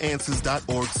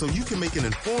GetVaccineAnswers.org so you can make an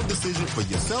informed decision for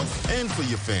yourself and for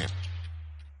your fam.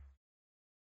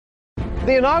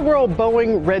 The inaugural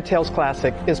Boeing Red Tails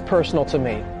Classic is personal to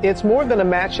me. It's more than a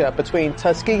matchup between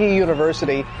Tuskegee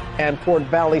University and Fort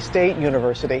Valley State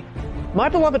University. My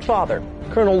beloved father,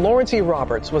 Colonel Lawrence E.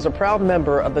 Roberts, was a proud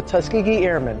member of the Tuskegee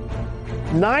Airmen.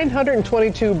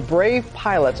 922 brave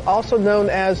pilots, also known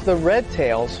as the Red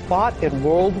Tails, fought in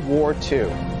World War II.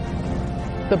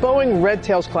 The Boeing Red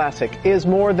Tails Classic is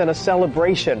more than a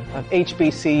celebration of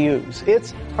HBCUs.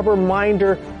 It's a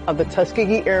reminder of the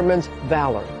Tuskegee Airmen's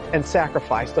valor and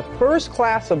sacrifice, the first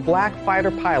class of black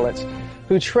fighter pilots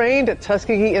who trained at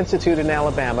Tuskegee Institute in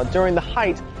Alabama during the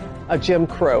height of Jim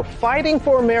Crow, fighting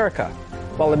for America,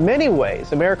 while in many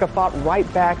ways, America fought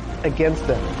right back against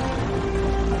them.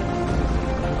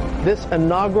 This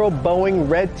inaugural Boeing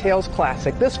Red Tails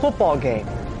Classic, this football game,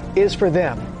 is for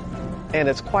them. And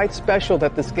it's quite special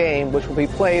that this game, which will be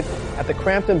played at the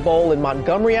Crampton Bowl in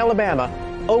Montgomery, Alabama,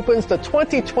 opens the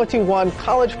 2021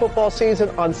 college football season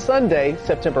on Sunday,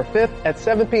 September 5th at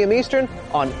 7 p.m. Eastern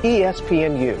on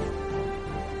ESPNU.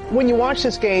 When you watch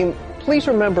this game, please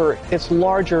remember its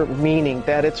larger meaning,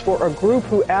 that it's for a group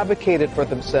who advocated for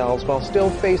themselves while still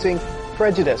facing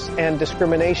prejudice and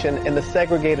discrimination in the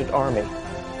segregated Army.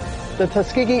 The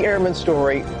Tuskegee Airmen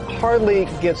story hardly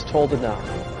gets told enough.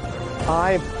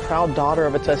 I, proud daughter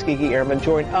of a Tuskegee Airman,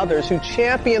 join others who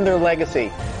champion their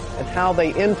legacy and how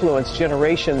they influence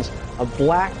generations of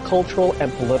black cultural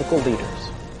and political leaders.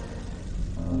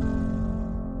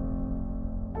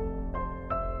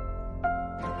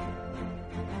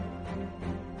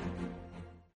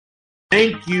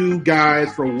 Thank you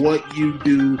guys for what you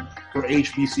do for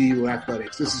HBCU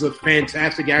athletics. This is a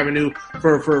fantastic avenue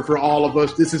for all of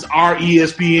us. This is our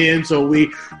ESPN, so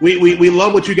we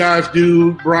love what you guys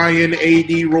do. Brian,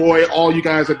 AD, Roy, all you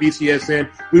guys at BCSN.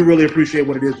 We really appreciate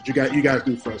what it is that you guys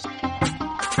do for us.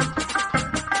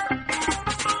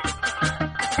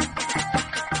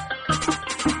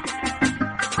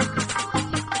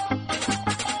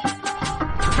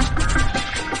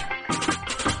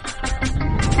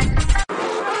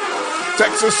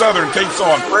 Texas Southern takes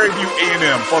on Prairie View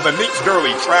A&M for the Nix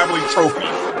Gurley Traveling Trophy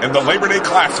and the Labor Day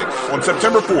Classic on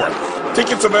September 4th.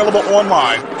 Tickets available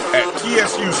online at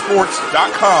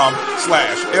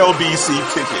tsusports.com/LBC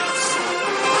tickets.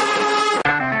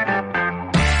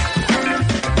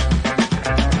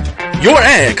 Your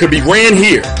ad could be ran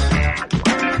here.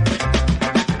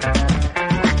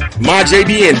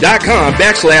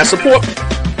 MyJBN.com/support.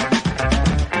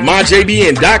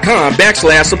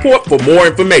 MyJBN.com/support for more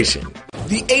information.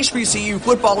 The HBCU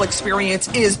football experience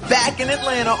is back in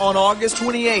Atlanta on August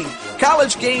 28th.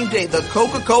 College Game Day, the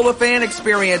Coca-Cola Fan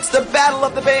Experience, the Battle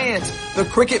of the Bands, the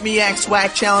Cricket MEAC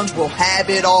Swag Challenge will have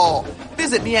it all.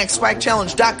 Visit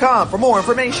MEACSwagChallenge.com for more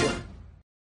information.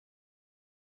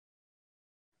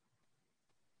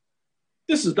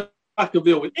 This is Dr.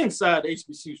 Bill with Inside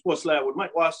HBCU Sports Lab with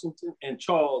Mike Washington and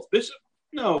Charles Bishop.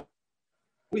 No,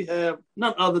 we have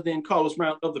none other than Carlos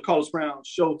Brown of the Carlos Brown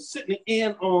Show sitting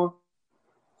in on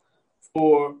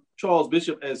for Charles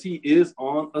Bishop as he is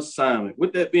on assignment.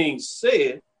 With that being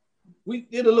said, we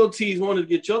did a little tease, wanted to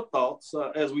get your thoughts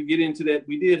as we get into that.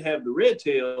 We did have the Red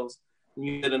Tails.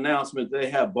 We had an announcement they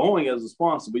have Boeing as a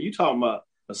sponsor, but you're talking about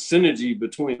a synergy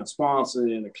between a sponsor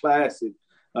and a classic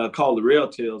called the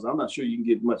Red Tails. I'm not sure you can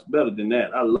get much better than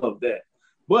that. I love that.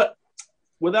 But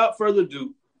without further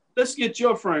ado, let's get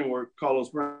your framework, Carlos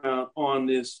Brown, on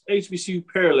this HBCU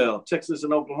parallel, Texas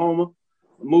and Oklahoma,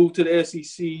 move to the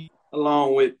SEC,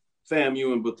 along with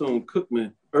FAMU and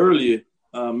Bethune-Cookman earlier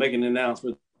making an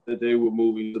announcement that they were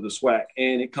moving to the SWAC.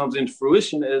 And it comes into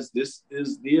fruition as this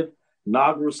is the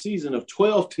inaugural season of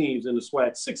 12 teams in the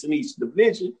SWAC, 6 in each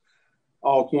division.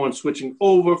 Alcorn switching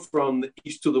over from the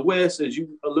east to the west. As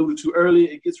you alluded to earlier,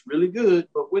 it gets really good.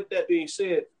 But with that being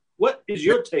said, what is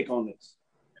your take on this?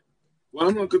 Well,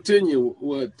 I'm going to continue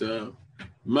what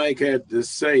Mike had to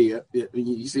say.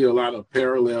 You see a lot of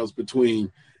parallels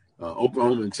between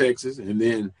Oklahoma and Texas, and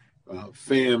then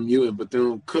FAMU and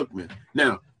Bethune-Cookman.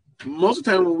 Now, most of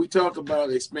the time when we talk about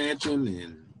expansion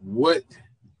and what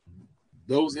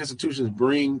those institutions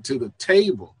bring to the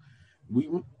table, we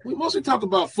mostly talk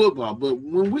about football. But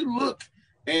when we look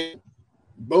at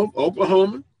both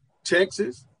Oklahoma,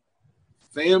 Texas,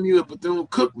 FAMU, and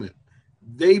Bethune-Cookman,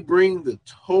 they bring the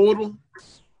total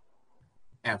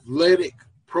athletic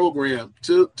program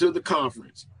to the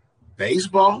conference.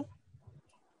 Baseball,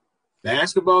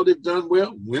 basketball, they've done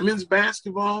well. Women's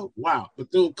basketball, wow.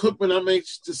 Bethune-Cookman, I'm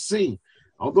anxious to see.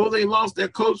 Although they lost their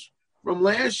coach from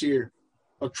last year,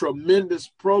 a tremendous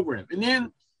program. And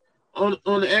then on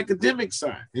the academic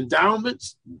side,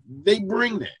 endowments, they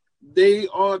bring that. They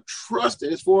are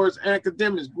trusted as far as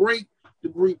academics, great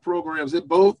degree programs at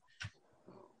both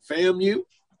FAMU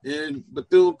and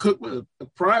Bethune-Cookman, a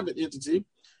private entity,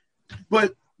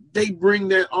 but they bring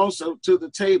that also to the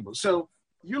table. So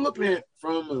you're looking at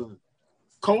from a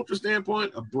culture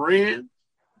standpoint, a brand.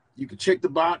 You can check the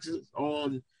boxes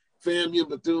on FAMU,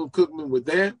 Bethune-Cookman with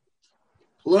that.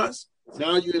 Plus,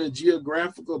 now you're in a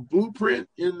geographical blueprint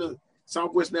in the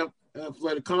Southwest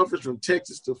Athletic Conference from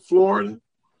Texas to Florida.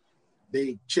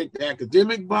 They check the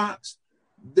academic box.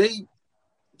 They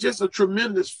just a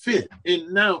tremendous fit.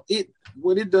 And now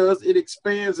what it does, it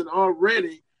expands an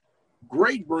already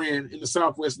great brand in the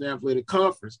Southwest Athletic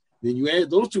Conference. Then you add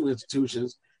those two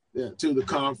institutions, to the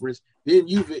conference, then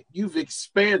you've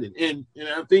expanded. And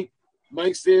I think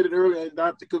Mike said it earlier, and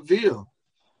Dr. Cavill.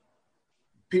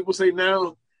 People say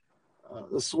now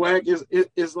the SWAC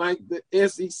is like the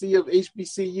SEC of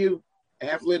HBCU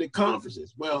athletic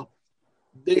conferences. Well,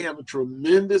 they have a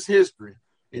tremendous history,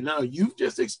 and now you've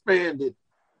just expanded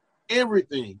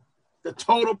everything, the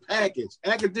total package,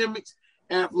 academics,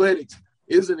 athletics.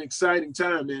 Is an exciting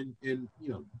time, and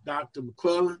Dr.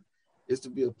 McClellan is to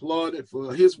be applauded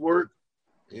for his work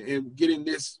and getting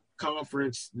this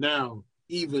conference now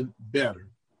even better.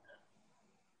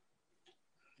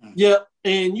 Yeah,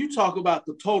 and you talk about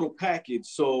the total package.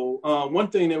 So one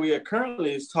thing that we are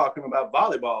currently is talking about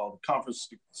volleyball. The conference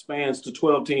spans to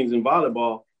 12 teams in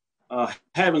volleyball.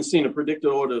 Haven't seen a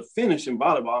predicted order of finish in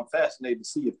volleyball. I'm fascinated to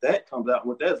see if that comes out and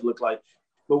what that looks like.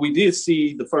 But we did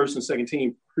see the first and second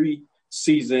team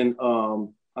pre-season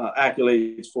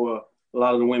accolades for a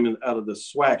lot of the women out of the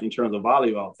SWAC in terms of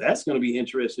volleyball. That's going to be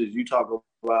interesting as you talk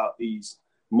about these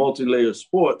multi-layered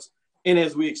sports. And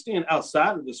as we extend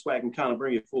outside of the SWAC and kind of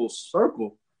bring it full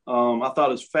circle, I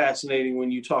thought it's fascinating when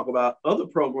you talk about other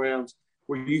programs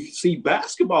where you see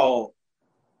basketball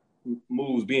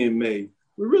moves being made.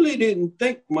 We really didn't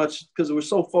think much because we're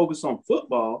so focused on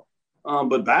football,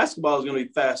 but basketball is going to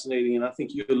be fascinating, and I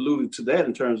think you alluded to that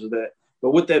in terms of that.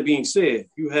 But with that being said,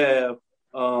 you have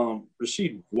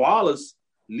Rasheed Wallace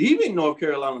leaving North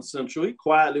Carolina Central. He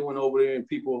quietly went over there, and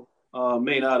people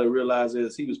may not have realized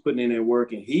as he was putting in their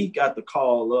work, and he got the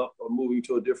call up of moving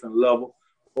to a different level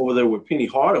over there with Penny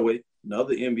Hardaway,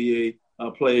 another NBA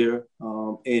player,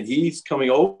 and he's coming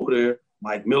over there.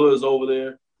 Mike Miller is over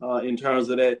there in terms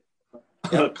of that.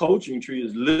 Coaching tree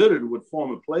is littered with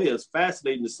former players.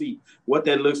 Fascinating to see what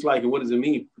that looks like and what does it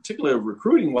mean, particularly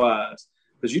recruiting-wise,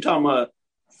 because you're talking about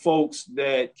folks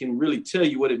that can really tell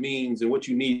you what it means and what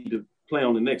you need to play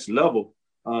on the next level.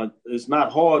 It's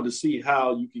not hard to see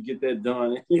how you could get that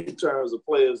done in terms of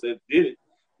players that did it.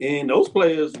 And those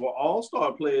players were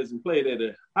all-star players and played at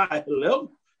a high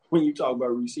level when you talk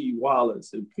about Rasheed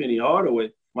Wallace and Penny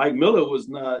Hardaway. Mike Miller was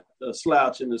not a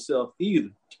slouch in himself either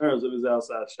in terms of his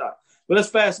outside shot. But it's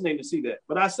fascinating to see that.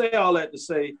 But I say all that to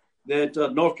say that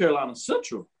North Carolina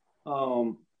Central,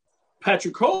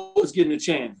 Patrick Cole is getting a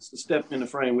chance to step in the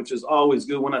frame, which is always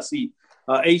good when I see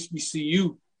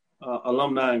HBCU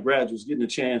alumni and graduates getting a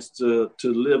chance to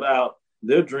live out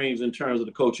their dreams in terms of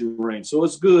the coaching range. So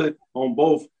it's good on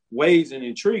both ways and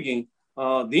intriguing.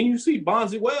 Then you see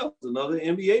Bonzi Wells, another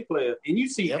NBA player, and you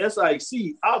see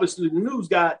SIC. Obviously, the news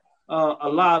got a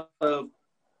lot of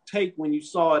take when you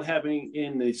saw it happening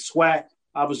in the SWAC.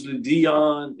 Obviously,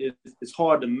 Dion, it's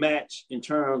hard to match in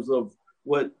terms of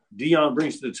what Dion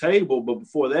brings to the table. But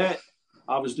before that,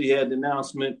 obviously, he had the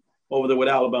announcement over there with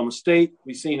Alabama State.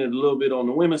 We've seen it a little bit on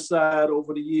the women's side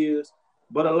over the years.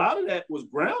 But a lot of that was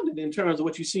grounded in terms of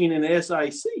what you've seen in the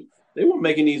SIC. They were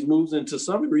making these moves into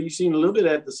some degree. You've seen a little bit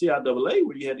at the CIAA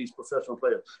where you had these professional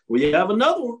players. Well, you have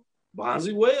another one.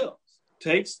 Bonzi Wells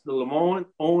takes the Lamont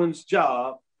Owens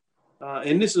job.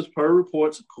 And this is per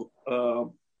reports,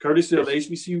 courtesy of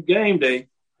HBCU Game Day.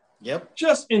 Yep.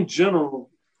 Just in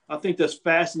general, I think that's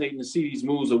fascinating to see these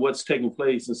moves of what's taking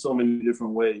place in so many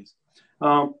different ways.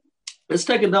 Let's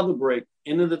take another break.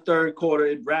 Into the third quarter,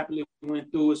 it rapidly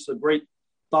went through. It's a great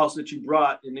thoughts that you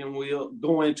brought, and then we'll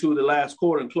go into the last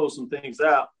quarter and close some things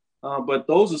out. But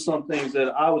those are some things that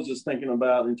I was just thinking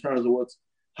about in terms of what's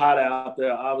hot out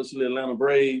there. Obviously, Atlanta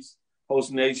Braves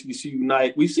hosting the HBCU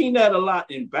night. We've seen that a lot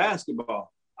in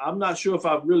basketball. I'm not sure if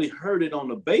I've really heard it on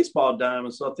the baseball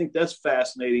diamond, so I think that's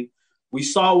fascinating. We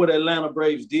saw what Atlanta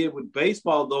Braves did with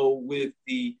baseball, though, with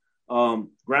the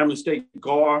Grambling State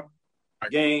Gar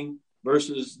game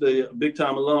versus the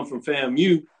big-time alum from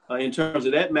FAMU in terms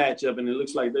of that matchup, and it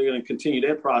looks like they're going to continue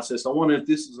that process. I wonder if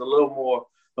this is a little more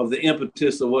of the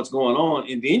impetus of what's going on.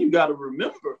 And then you got to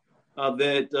remember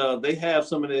that they have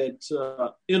some of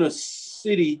that inner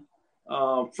city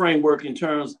framework in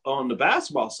terms on the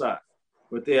basketball side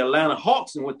with the Atlanta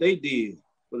Hawks and what they did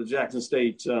for the Jackson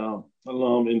State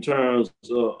alum in terms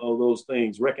of those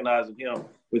things, recognizing him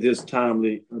with his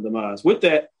timely demise. With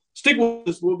that, stick with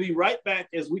us. We'll be right back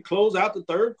as we close out the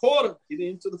third quarter, get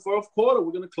into the fourth quarter.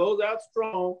 We're going to close out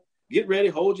strong. Get ready,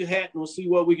 hold your hat, and we'll see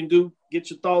what we can do. Get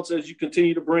your thoughts as you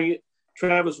continue to bring it.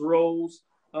 Travis Rose,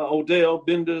 Odell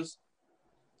Benders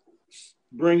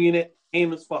bringing it.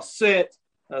 Amos Fawcett.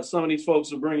 Some of these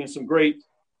folks are bringing some great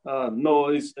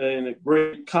noise and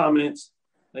great comments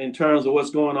in terms of what's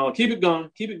going on. Keep it going.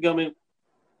 Keep it coming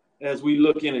as we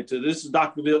look into this. Is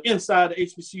Dr. Bill inside the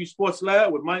HBCU Sports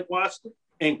Lab with Mike Washington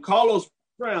and Carlos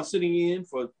Brown sitting in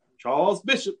for Charles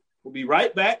Bishop. We'll be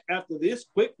right back after this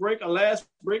quick break, our last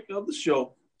break of the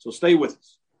show. So stay with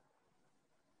us.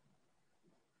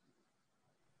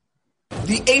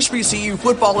 The HBCU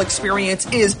football experience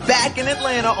is back in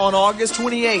Atlanta on August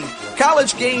 28th.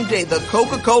 College Game Day, the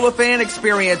Coca-Cola fan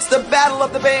experience, the Battle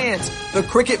of the Bands, the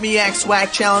Cricket MEAC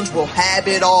Swag Challenge will have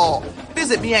it all.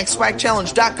 Visit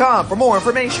MEACSwagChallenge.com for more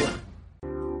information.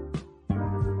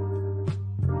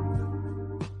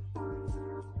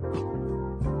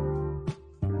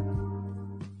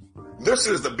 This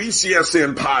is the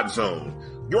BCSN Pod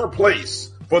Zone, your place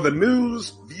for the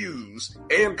news, views,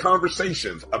 and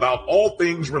conversations about all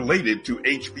things related to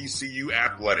HBCU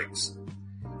athletics.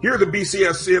 Here are the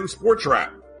BCSN Sports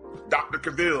Wrap, Dr.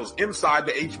 Cavill's Inside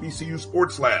the HBCU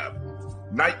Sports Lab,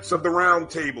 Knights of the Round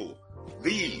Table,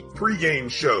 the pregame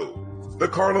show, the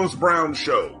Carlos Brown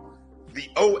Show, the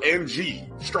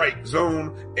ONG Strike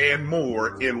Zone, and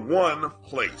more in one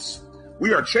place.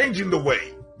 We are changing the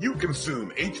way you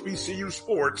consume HBCU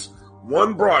sports,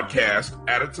 one broadcast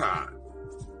at a time.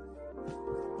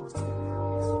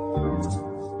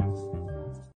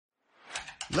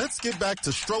 Let's get back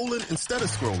to strolling instead of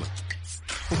scrolling.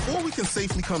 Before we can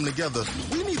safely come together,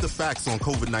 we need the facts on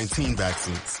COVID-19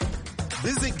 vaccines.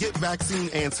 Visit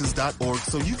GetVaccineAnswers.org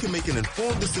so you can make an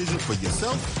informed decision for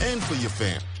yourself and for your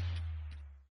family.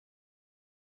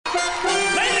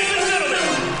 Ladies and gentlemen,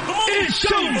 it's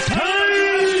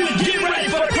showtime! Get ready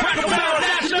for Cracker Barrel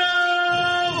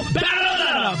National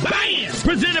Battle of the Bands!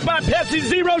 Presented by Pepsi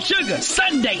Zero Sugar.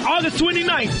 Sunday, August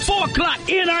 29th, 4 o'clock,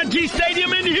 NRG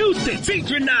Stadium in Houston.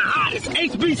 Featuring the hottest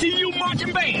HBCU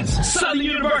marching bands. Southern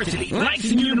University,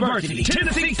 Langston University,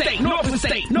 Tennessee State, Norfolk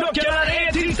State, North Carolina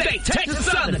A&T State, Texas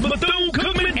Southern,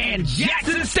 Bethune-Cookman, and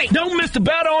Jackson State. Don't miss the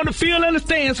battle on the field and the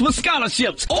stands with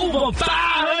scholarships. Over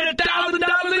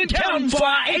 $500,000 in counting for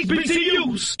our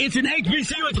HBCUs. It's an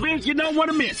HBCU experience you don't want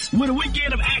to miss. With a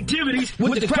weekend of activities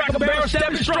with the Cracker Barrel Step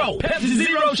and Stroll, Pepsi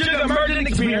Zero Sugar Emerging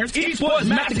Experience, Esports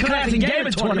Masterclass and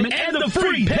Gaming Tournament, and the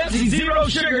free Pepsi Zero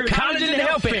Sugar College and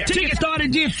Health Fair. Tickets start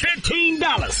at just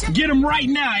 $15. Get them right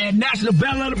now at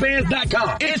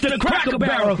NationalBattleOfTheBands.com. It's the Cracker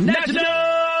Barrel National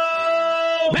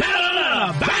Battle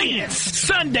of the Bands.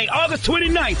 Sunday, August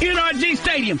 29th, NRG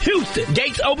Stadium, Houston.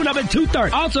 Gates open up at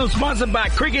 2:30. Also sponsored by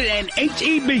Cricket and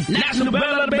HEB.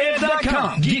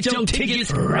 NationalBattleOfTheBands.com. Get your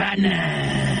tickets right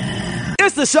now.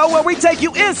 It's the show where we take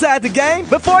you inside the game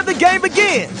before the game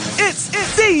begins. It's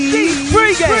the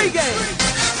pregame.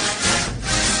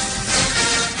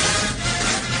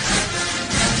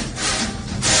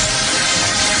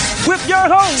 With your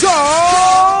host,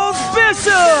 Charles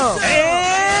Bishop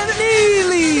and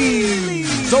Neely.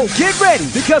 So get ready,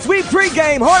 because we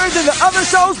pregame harder than the other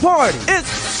show's party.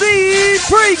 It's the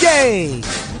pregame.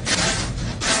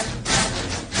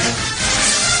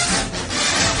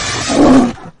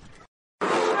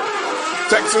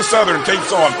 Texas Southern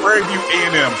takes on Prairie View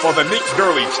A&M for the Nick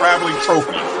Gurley Traveling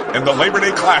Trophy and the Labor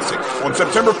Day Classic on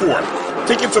September 4th.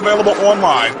 Tickets available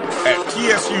online at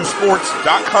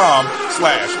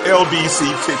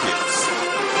tsusports.com/LDC tickets.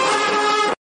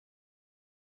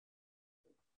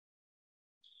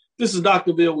 This is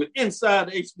Dr. Bill with Inside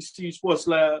the HBCU Sports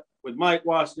Lab with Mike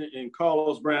Washington and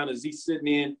Carlos Brown as he's sitting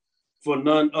in for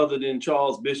none other than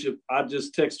Charles Bishop. I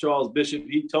just text Charles Bishop.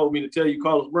 He told me to tell you,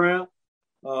 Carlos Brown,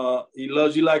 he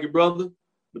loves you like a brother,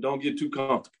 but don't get too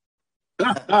comfortable.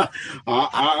 I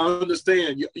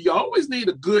understand. You always need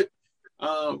a good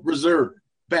reserve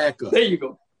backup. There you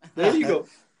go.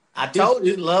 I told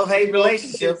you, love-hate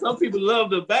relationship. Some people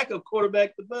love the backup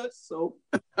quarterback the best. So,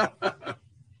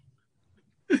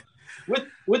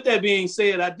 with that being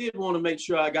said, I did want to make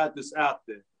sure I got this out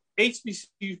there.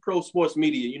 HBCU Pro Sports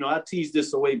Media, I teased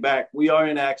this a way back. We are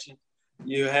in action.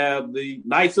 You have the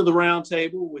Knights of the Round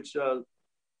Table, which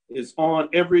is on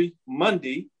every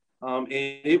Monday, and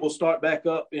it will start back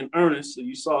up in earnest. So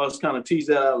you saw us kind of tease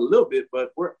that out a little bit,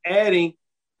 but we're adding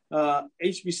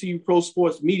HBCU Pro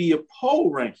Sports Media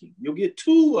poll ranking. You'll get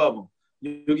 2 of them.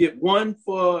 You'll get one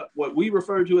for what we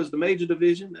refer to as the major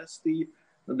division. That's the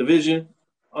division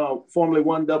formerly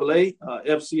 1AA,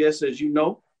 FCS, as you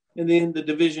know, and then the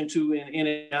Division II and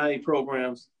NAIA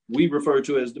programs we refer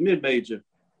to as the mid-major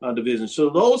division. So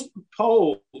those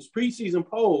polls, preseason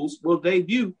polls, will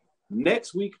debut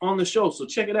next week on the show. So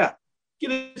check it out.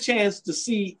 Get a chance to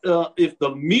see if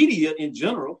the media in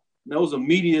general, those are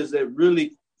medias that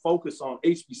really focus on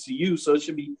HBCU. So it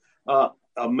should be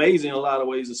amazing in a lot of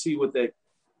ways to see what that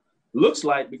looks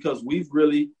like, because we've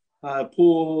really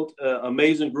pulled an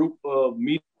amazing group of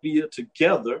media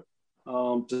together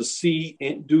to see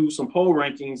and do some poll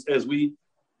rankings as we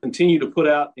continue to put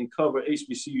out and cover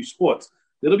HBCU sports.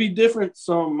 It'll be different.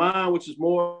 Some mine, which is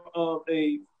more of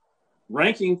a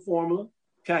ranking formula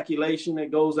calculation that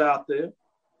goes out there,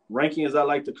 ranking as I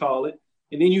like to call it.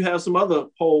 And then you have some other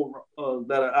poll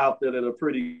that are out there that are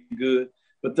pretty good.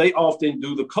 but they often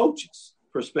do the coaches'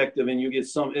 perspective, and you get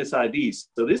some SIDs.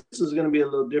 So this is going to be a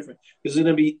little different because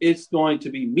it's going to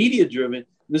be media driven.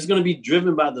 This is going to be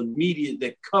driven by the media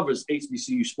that covers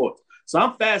HBCU sports. So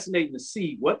I'm fascinated to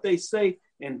see what they say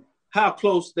and how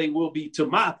close they will be to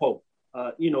my poll.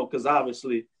 Because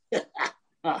obviously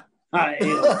I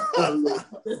am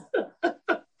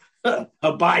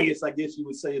a bias, I guess you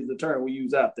would say is the term we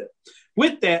use out there.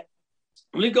 With that,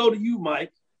 let me go to you,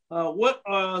 Mike. What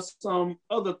are some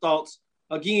other thoughts?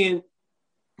 Again,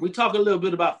 we talk a little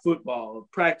bit about football,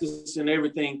 practice and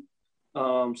everything,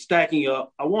 stacking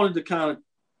up. I wanted to kind of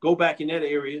go back in that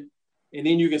area, and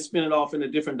then you can spin it off in a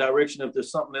different direction if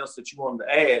there's something else that you wanted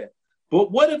to add.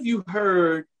 But what have you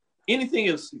heard? Anything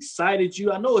that's excited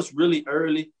you? I know it's really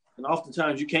early, and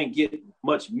oftentimes you can't get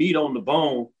much meat on the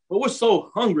bone, but we're so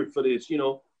hungry for this,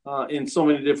 in so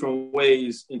many different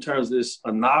ways in terms of this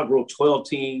inaugural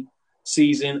 12-team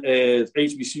season as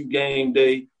HBCU Game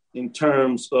Day, in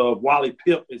terms of Wally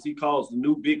Pipp, as he calls the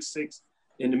new Big Six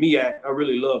in the MEAC. I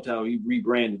really loved how he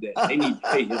rebranded that. They need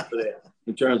to pay him for that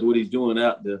in terms of what he's doing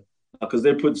out there, because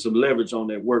they're putting some leverage on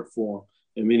that work for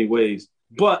him in many ways.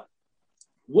 But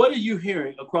what are you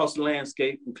hearing across the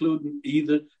landscape, including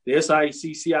either the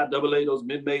SIAC, CIAA, those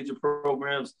mid-major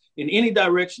programs, in any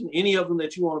direction, any of them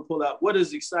that you want to pull out? What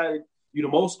has excited you the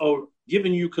most or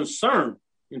given you concern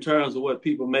in terms of what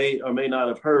people may or may not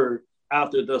have heard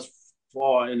out there thus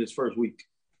far in this first week?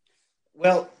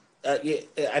 Well,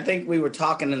 I think we were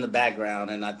talking in the background,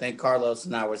 and I think Carlos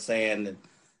and I were saying that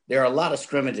there are a lot of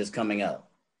scrimmages coming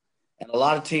up, and a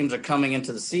lot of teams are coming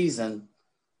into the season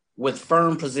with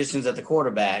firm positions at the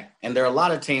quarterback, and there are a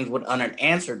lot of teams with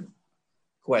unanswered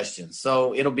questions.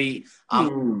 So it'll be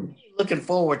looking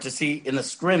forward to see in the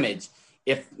scrimmage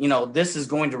if, this is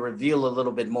going to reveal a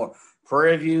little bit more.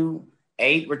 Prairie View,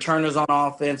 8 returners on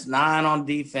offense, 9 on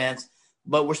defense,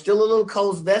 but we're still a little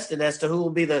cold-vested as to who will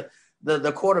be the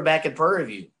quarterback at Prairie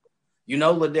View.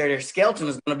 Ladarius Skelton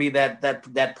is going to be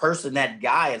that person, that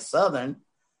guy at Southern.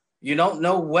 You don't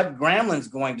know what Gramblin's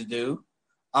going to do.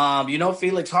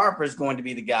 Felix Harper is going to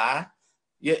be the guy.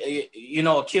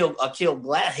 Akil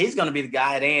Glass, he's going to be the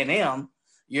guy at A&M.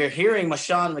 You're hearing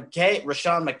Rashawn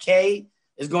McKay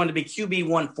is going to be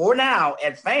QB1 for now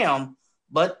at FAM,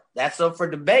 but that's up for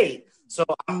debate. So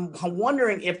I'm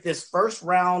wondering if this first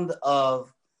round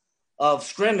of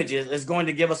scrimmages is going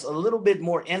to give us a little bit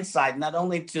more insight, not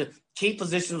only to key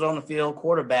positions on the field,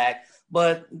 quarterback,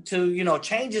 but to,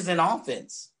 changes in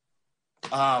offense.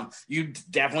 You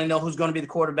definitely know who's going to be the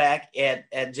quarterback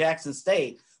at Jackson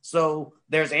State. So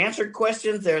there's answered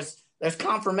questions, there's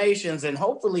confirmations, and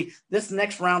hopefully this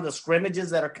next round of scrimmages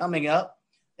that are coming up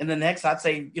in the next, I'd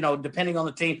say, depending on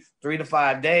the team, 3 to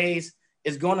 5 days,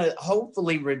 is going to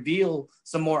hopefully reveal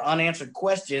some more unanswered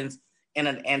questions in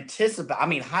an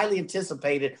highly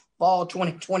anticipated fall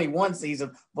 2021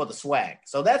 season for the SWAC.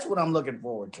 So that's what I'm looking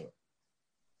forward to.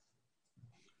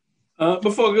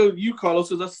 Before I go to you, Carlos,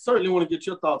 because I certainly want to get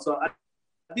your thoughts on. I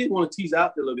did want to tease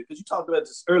out there a little bit because you talked about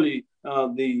this early,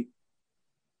 the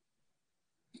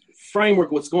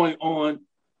framework, what's going on,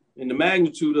 and the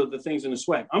magnitude of the things in the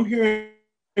SWAC. I'm hearing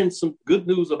some good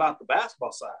news about the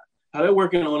basketball side, how they're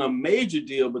working on a major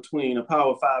deal between a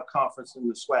Power 5 conference and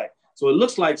the SWAC. So it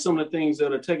looks like some of the things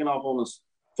that are taking off on the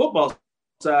football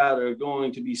side are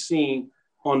going to be seen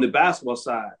on the basketball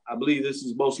side. I believe this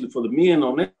is mostly for the men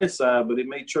on that side, but it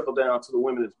may trickle down to the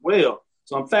women as well.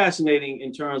 So I'm fascinating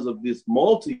in terms of this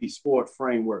multi-sport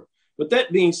framework. But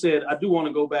that being said, I do want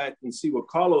to go back and see what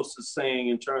Carlos is saying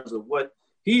in terms of what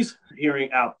he's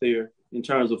hearing out there in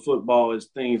terms of football as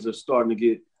things are starting to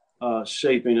get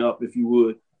shaping up, if you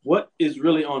would. What is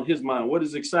really on his mind? What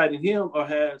is exciting him, or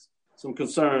has some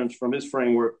concerns from his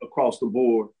framework across the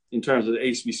board in terms of the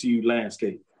HBCU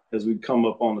landscape as we come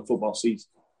up on the football season?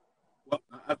 Well,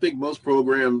 I think most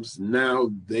programs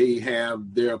now, they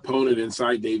have their opponent in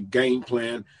sight. They've game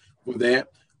plan for that.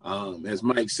 As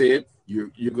Mike said, you're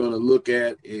going to look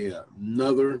at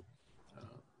another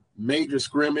major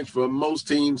scrimmage for most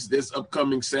teams this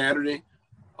upcoming Saturday,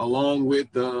 along with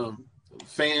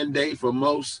fan day for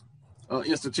most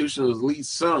institutions, at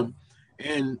least some.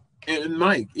 And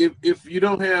Mike, if you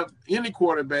don't have any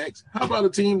quarterbacks, how about a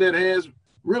team that has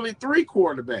really 3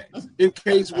 quarterbacks in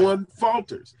case one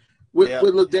falters? With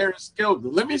Ladarius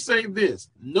Skelton. Let me say this.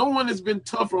 No one has been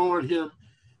tougher on him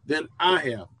than I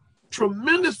have.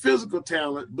 Tremendous physical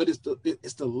talent, but it's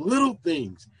the little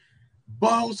things.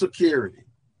 Ball security,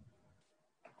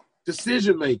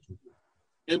 decision-making,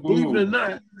 and believe it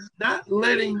or not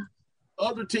letting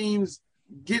other teams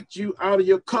get you out of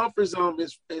your comfort zone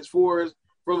as far as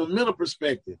from a mental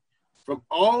perspective. From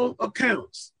all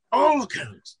accounts,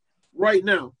 right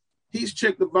now, he's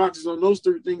checked the boxes on those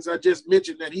 3 things I just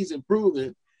mentioned that he's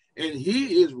improving, and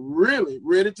he is really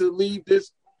ready to lead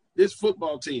this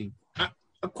football team.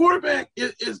 A quarterback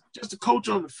is just a coach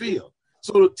on the field.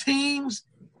 So the teams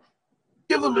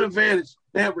give them an advantage.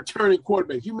 They have returning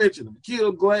quarterbacks. You mentioned them,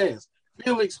 Akil Glass,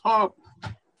 Felix Harper.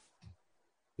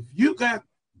 If you got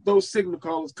those signal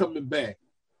callers coming back,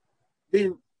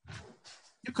 then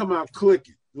you come out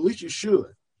clicking. At least you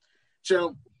should.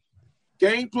 So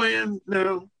game plan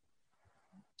now.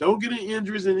 Don't get any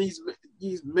injuries in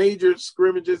these major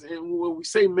scrimmages. And when we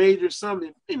say major, some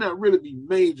it may not really be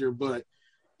major, but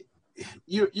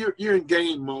you're in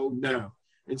game mode now.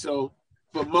 And so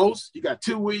for most, you got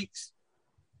 2 weeks.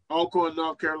 Alcorn,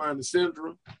 North Carolina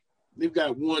Central, they've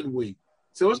got 1 week.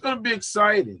 So it's going to be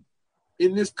exciting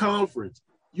in this conference.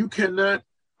 You cannot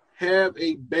have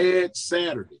a bad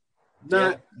Saturday.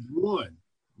 Not one.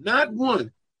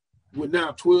 With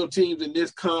now 12 teams in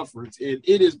this conference, and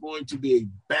it is going to be a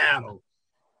battle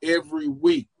every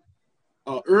week.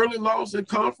 Early loss in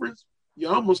conference, you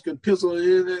almost can pencil it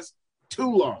in as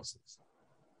 2 losses.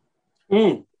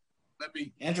 Let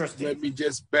me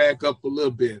just back up a little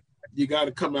bit. You got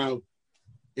to come out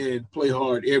and play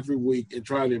hard every week and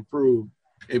try to improve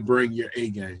and bring your A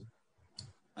game.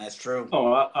 That's true.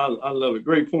 Oh, I love it.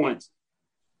 Great points.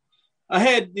 I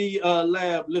had the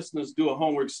lab listeners do a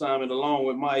homework assignment along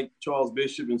with Mike, Charles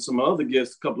Bishop, and some other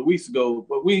guests a couple of weeks ago,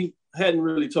 but we hadn't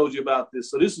really told you about this.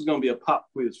 So this is going to be a pop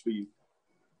quiz for you,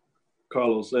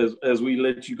 Carlos, as we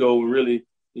let you go. We really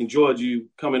enjoyed you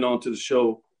coming on to the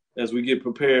show as we get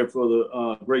prepared for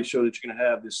the great show that you're going to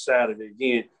have this Saturday.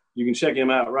 Again, you can check him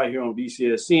out right here on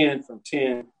BCSN from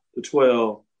 10 to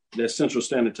 12, that's Central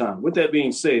Standard Time. With that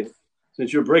being said,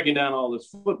 since you're breaking down all this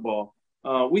football,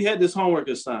 we had this homework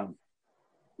assignment.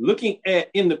 Looking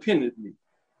at independently,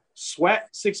 SWAC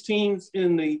 6 teams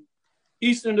in the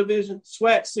Eastern Division,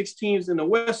 SWAC 6 teams in the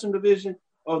Western Division,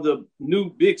 or the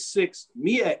new Big 6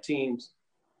 MEAC teams,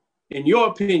 in your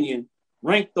opinion,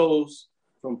 rank those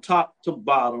from top to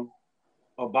bottom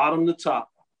or bottom to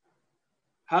top.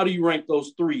 How do you rank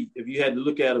those 3 if you had to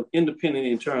look at them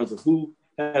independently in terms of who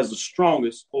has the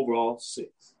strongest overall 6?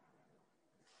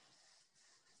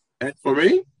 And for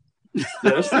me?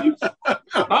 Yes,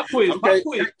 pop quiz.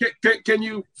 Can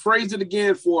you phrase it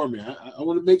again for me? I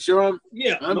want to make sure I'm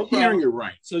hearing it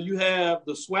right. So you have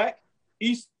the SWAC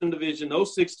Eastern Division,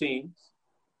 those 6 teams.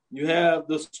 You have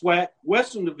the SWAC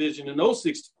Western Division in those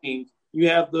 6 teams. You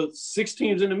have the 6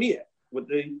 teams in the MEAC, what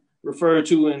they refer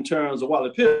to in terms of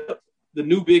Wally Pipp, the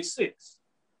new Big 6.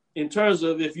 In terms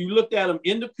of if you looked at them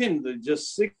independently,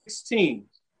 just 6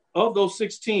 teams, of those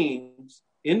 6 teams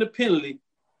independently,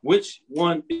 which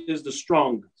one is the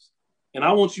strongest? And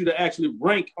I want you to actually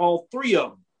rank all 3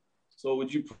 of them. So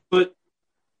would you put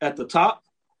at the top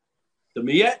the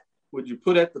MEAC? Would you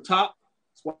put at the top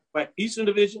SWAC Eastern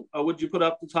Division? Or would you put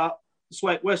up the top the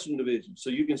SWAC Western Division?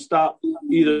 So you can stop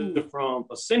either from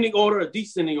ascending order or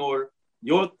descending order,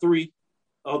 your 3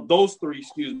 of those 3,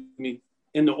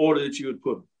 in the order that you would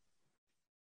put them.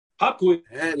 Pop quiz.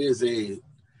 That is an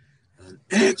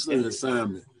excellent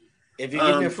assignment. If you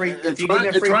give me a free,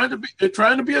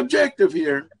 trying to be objective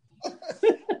here.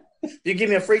 If you give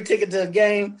me a free ticket to a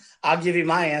game, I'll give you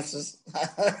my answers.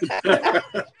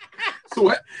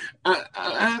 So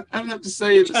I have to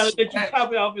say, trying to get you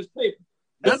copy off his paper.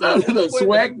 No.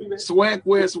 SWAC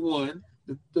West won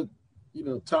the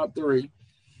top 3.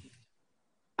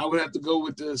 I would have to go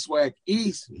with the SWAC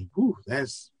East. Ooh,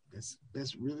 that's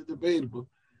really debatable.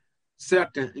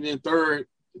 Second, and then third,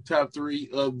 the top 3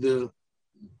 of the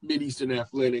Mid-Eastern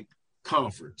Athletic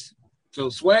Conference. So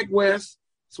SWAC West,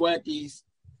 SWAC East,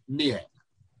 MEAC.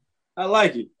 I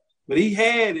like it. But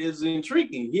is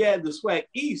intriguing. He had the SWAC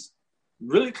East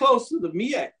really close to the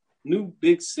MEAC, new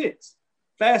Big 6.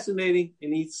 Fascinating.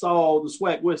 And he saw the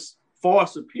SWAC West far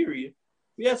superior.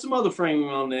 We had some other framing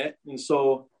on that. And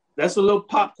so that's a little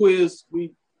pop quiz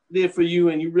we did for you,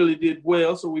 and you really did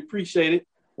well. So we appreciate it.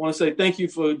 I want to say thank you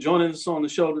for joining us on the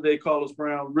show today, Carlos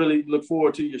Brown. Really look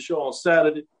forward to your show on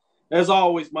Saturday. As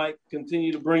always, Mike,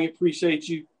 continue to bring it. Appreciate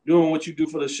you doing what you do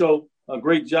for the show. A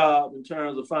great job in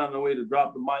terms of finding a way to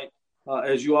drop the mic,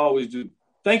 as you always do.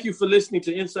 Thank you for listening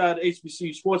to Inside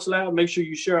HBCU Sports Lab. Make sure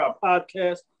you share our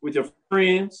podcast with your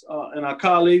friends and our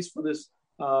colleagues for this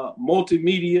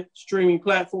multimedia streaming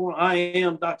platform. I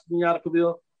am Dr. Kenyatta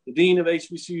Cavill, the Dean of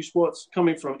HBCU Sports,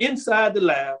 coming from inside the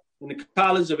lab in the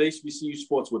College of HBCU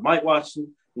Sports with Mike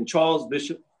Washington and Charles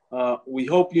Bishop. We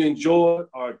hope you enjoyed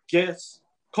our guest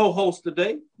co-host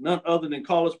today, none other than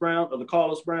Carlos Brown of the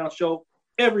Carlos Brown Show,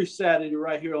 every Saturday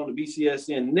right here on the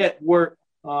BCSN Network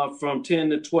from 10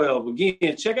 to 12.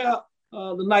 Again, check out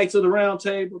the Knights of the Round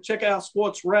Table. Check out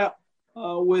Sports Wrap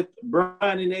with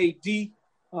Brian and AD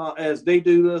as they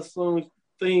do the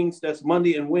things that's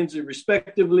Monday and Wednesday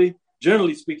respectively.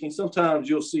 Generally speaking, sometimes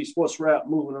you'll see Sports Wrap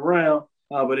moving around,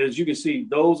 but as you can see,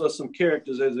 those are some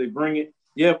characters as they bring it.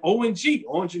 You have ONG,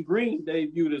 Orange and Green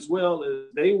debuted as well, as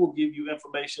they will give you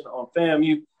information on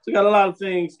FAMU. So got a lot of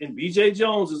things, and BJ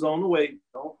Jones is on the way.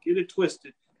 Don't get it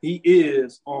twisted. He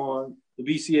is on the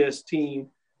BCS team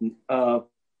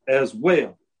as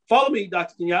well. Follow me,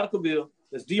 Dr. Kenyatta Cavill.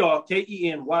 That's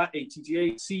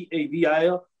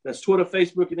DrKenyattacavil. That's Twitter,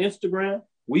 Facebook, and Instagram.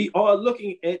 We are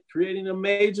looking at creating a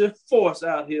major force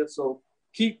out here, so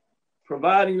keep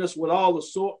providing us with all the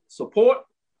support.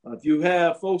 If you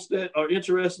have folks that are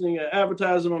interested in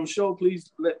advertising on the show,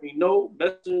 please let me know.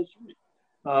 Message me.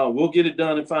 We'll get it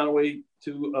done and find a way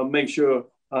to make sure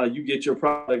you get your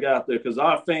product out there, because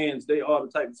our fans, they are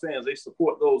the type of fans, they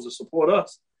support those that support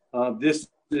us. This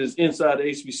is Inside the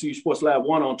HBCU Sports Lab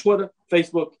 1 on Twitter,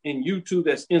 Facebook, and YouTube.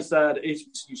 That's Inside the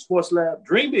HBCU Sports Lab.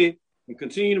 Dream big and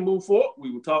continue to move forward.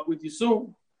 We will talk with you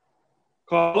soon.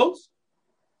 Carlos?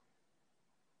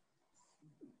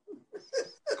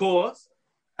 Of course.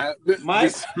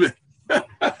 Mike?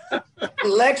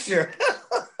 Lecture.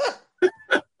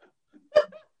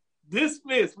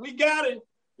 Dismiss. We got it.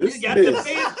 We got the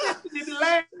fans in the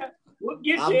lab. We'll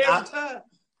get you every time.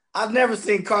 I've never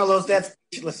seen Carlos that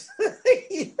speechless.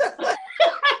 He's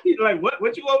like,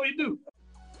 what you want me to do?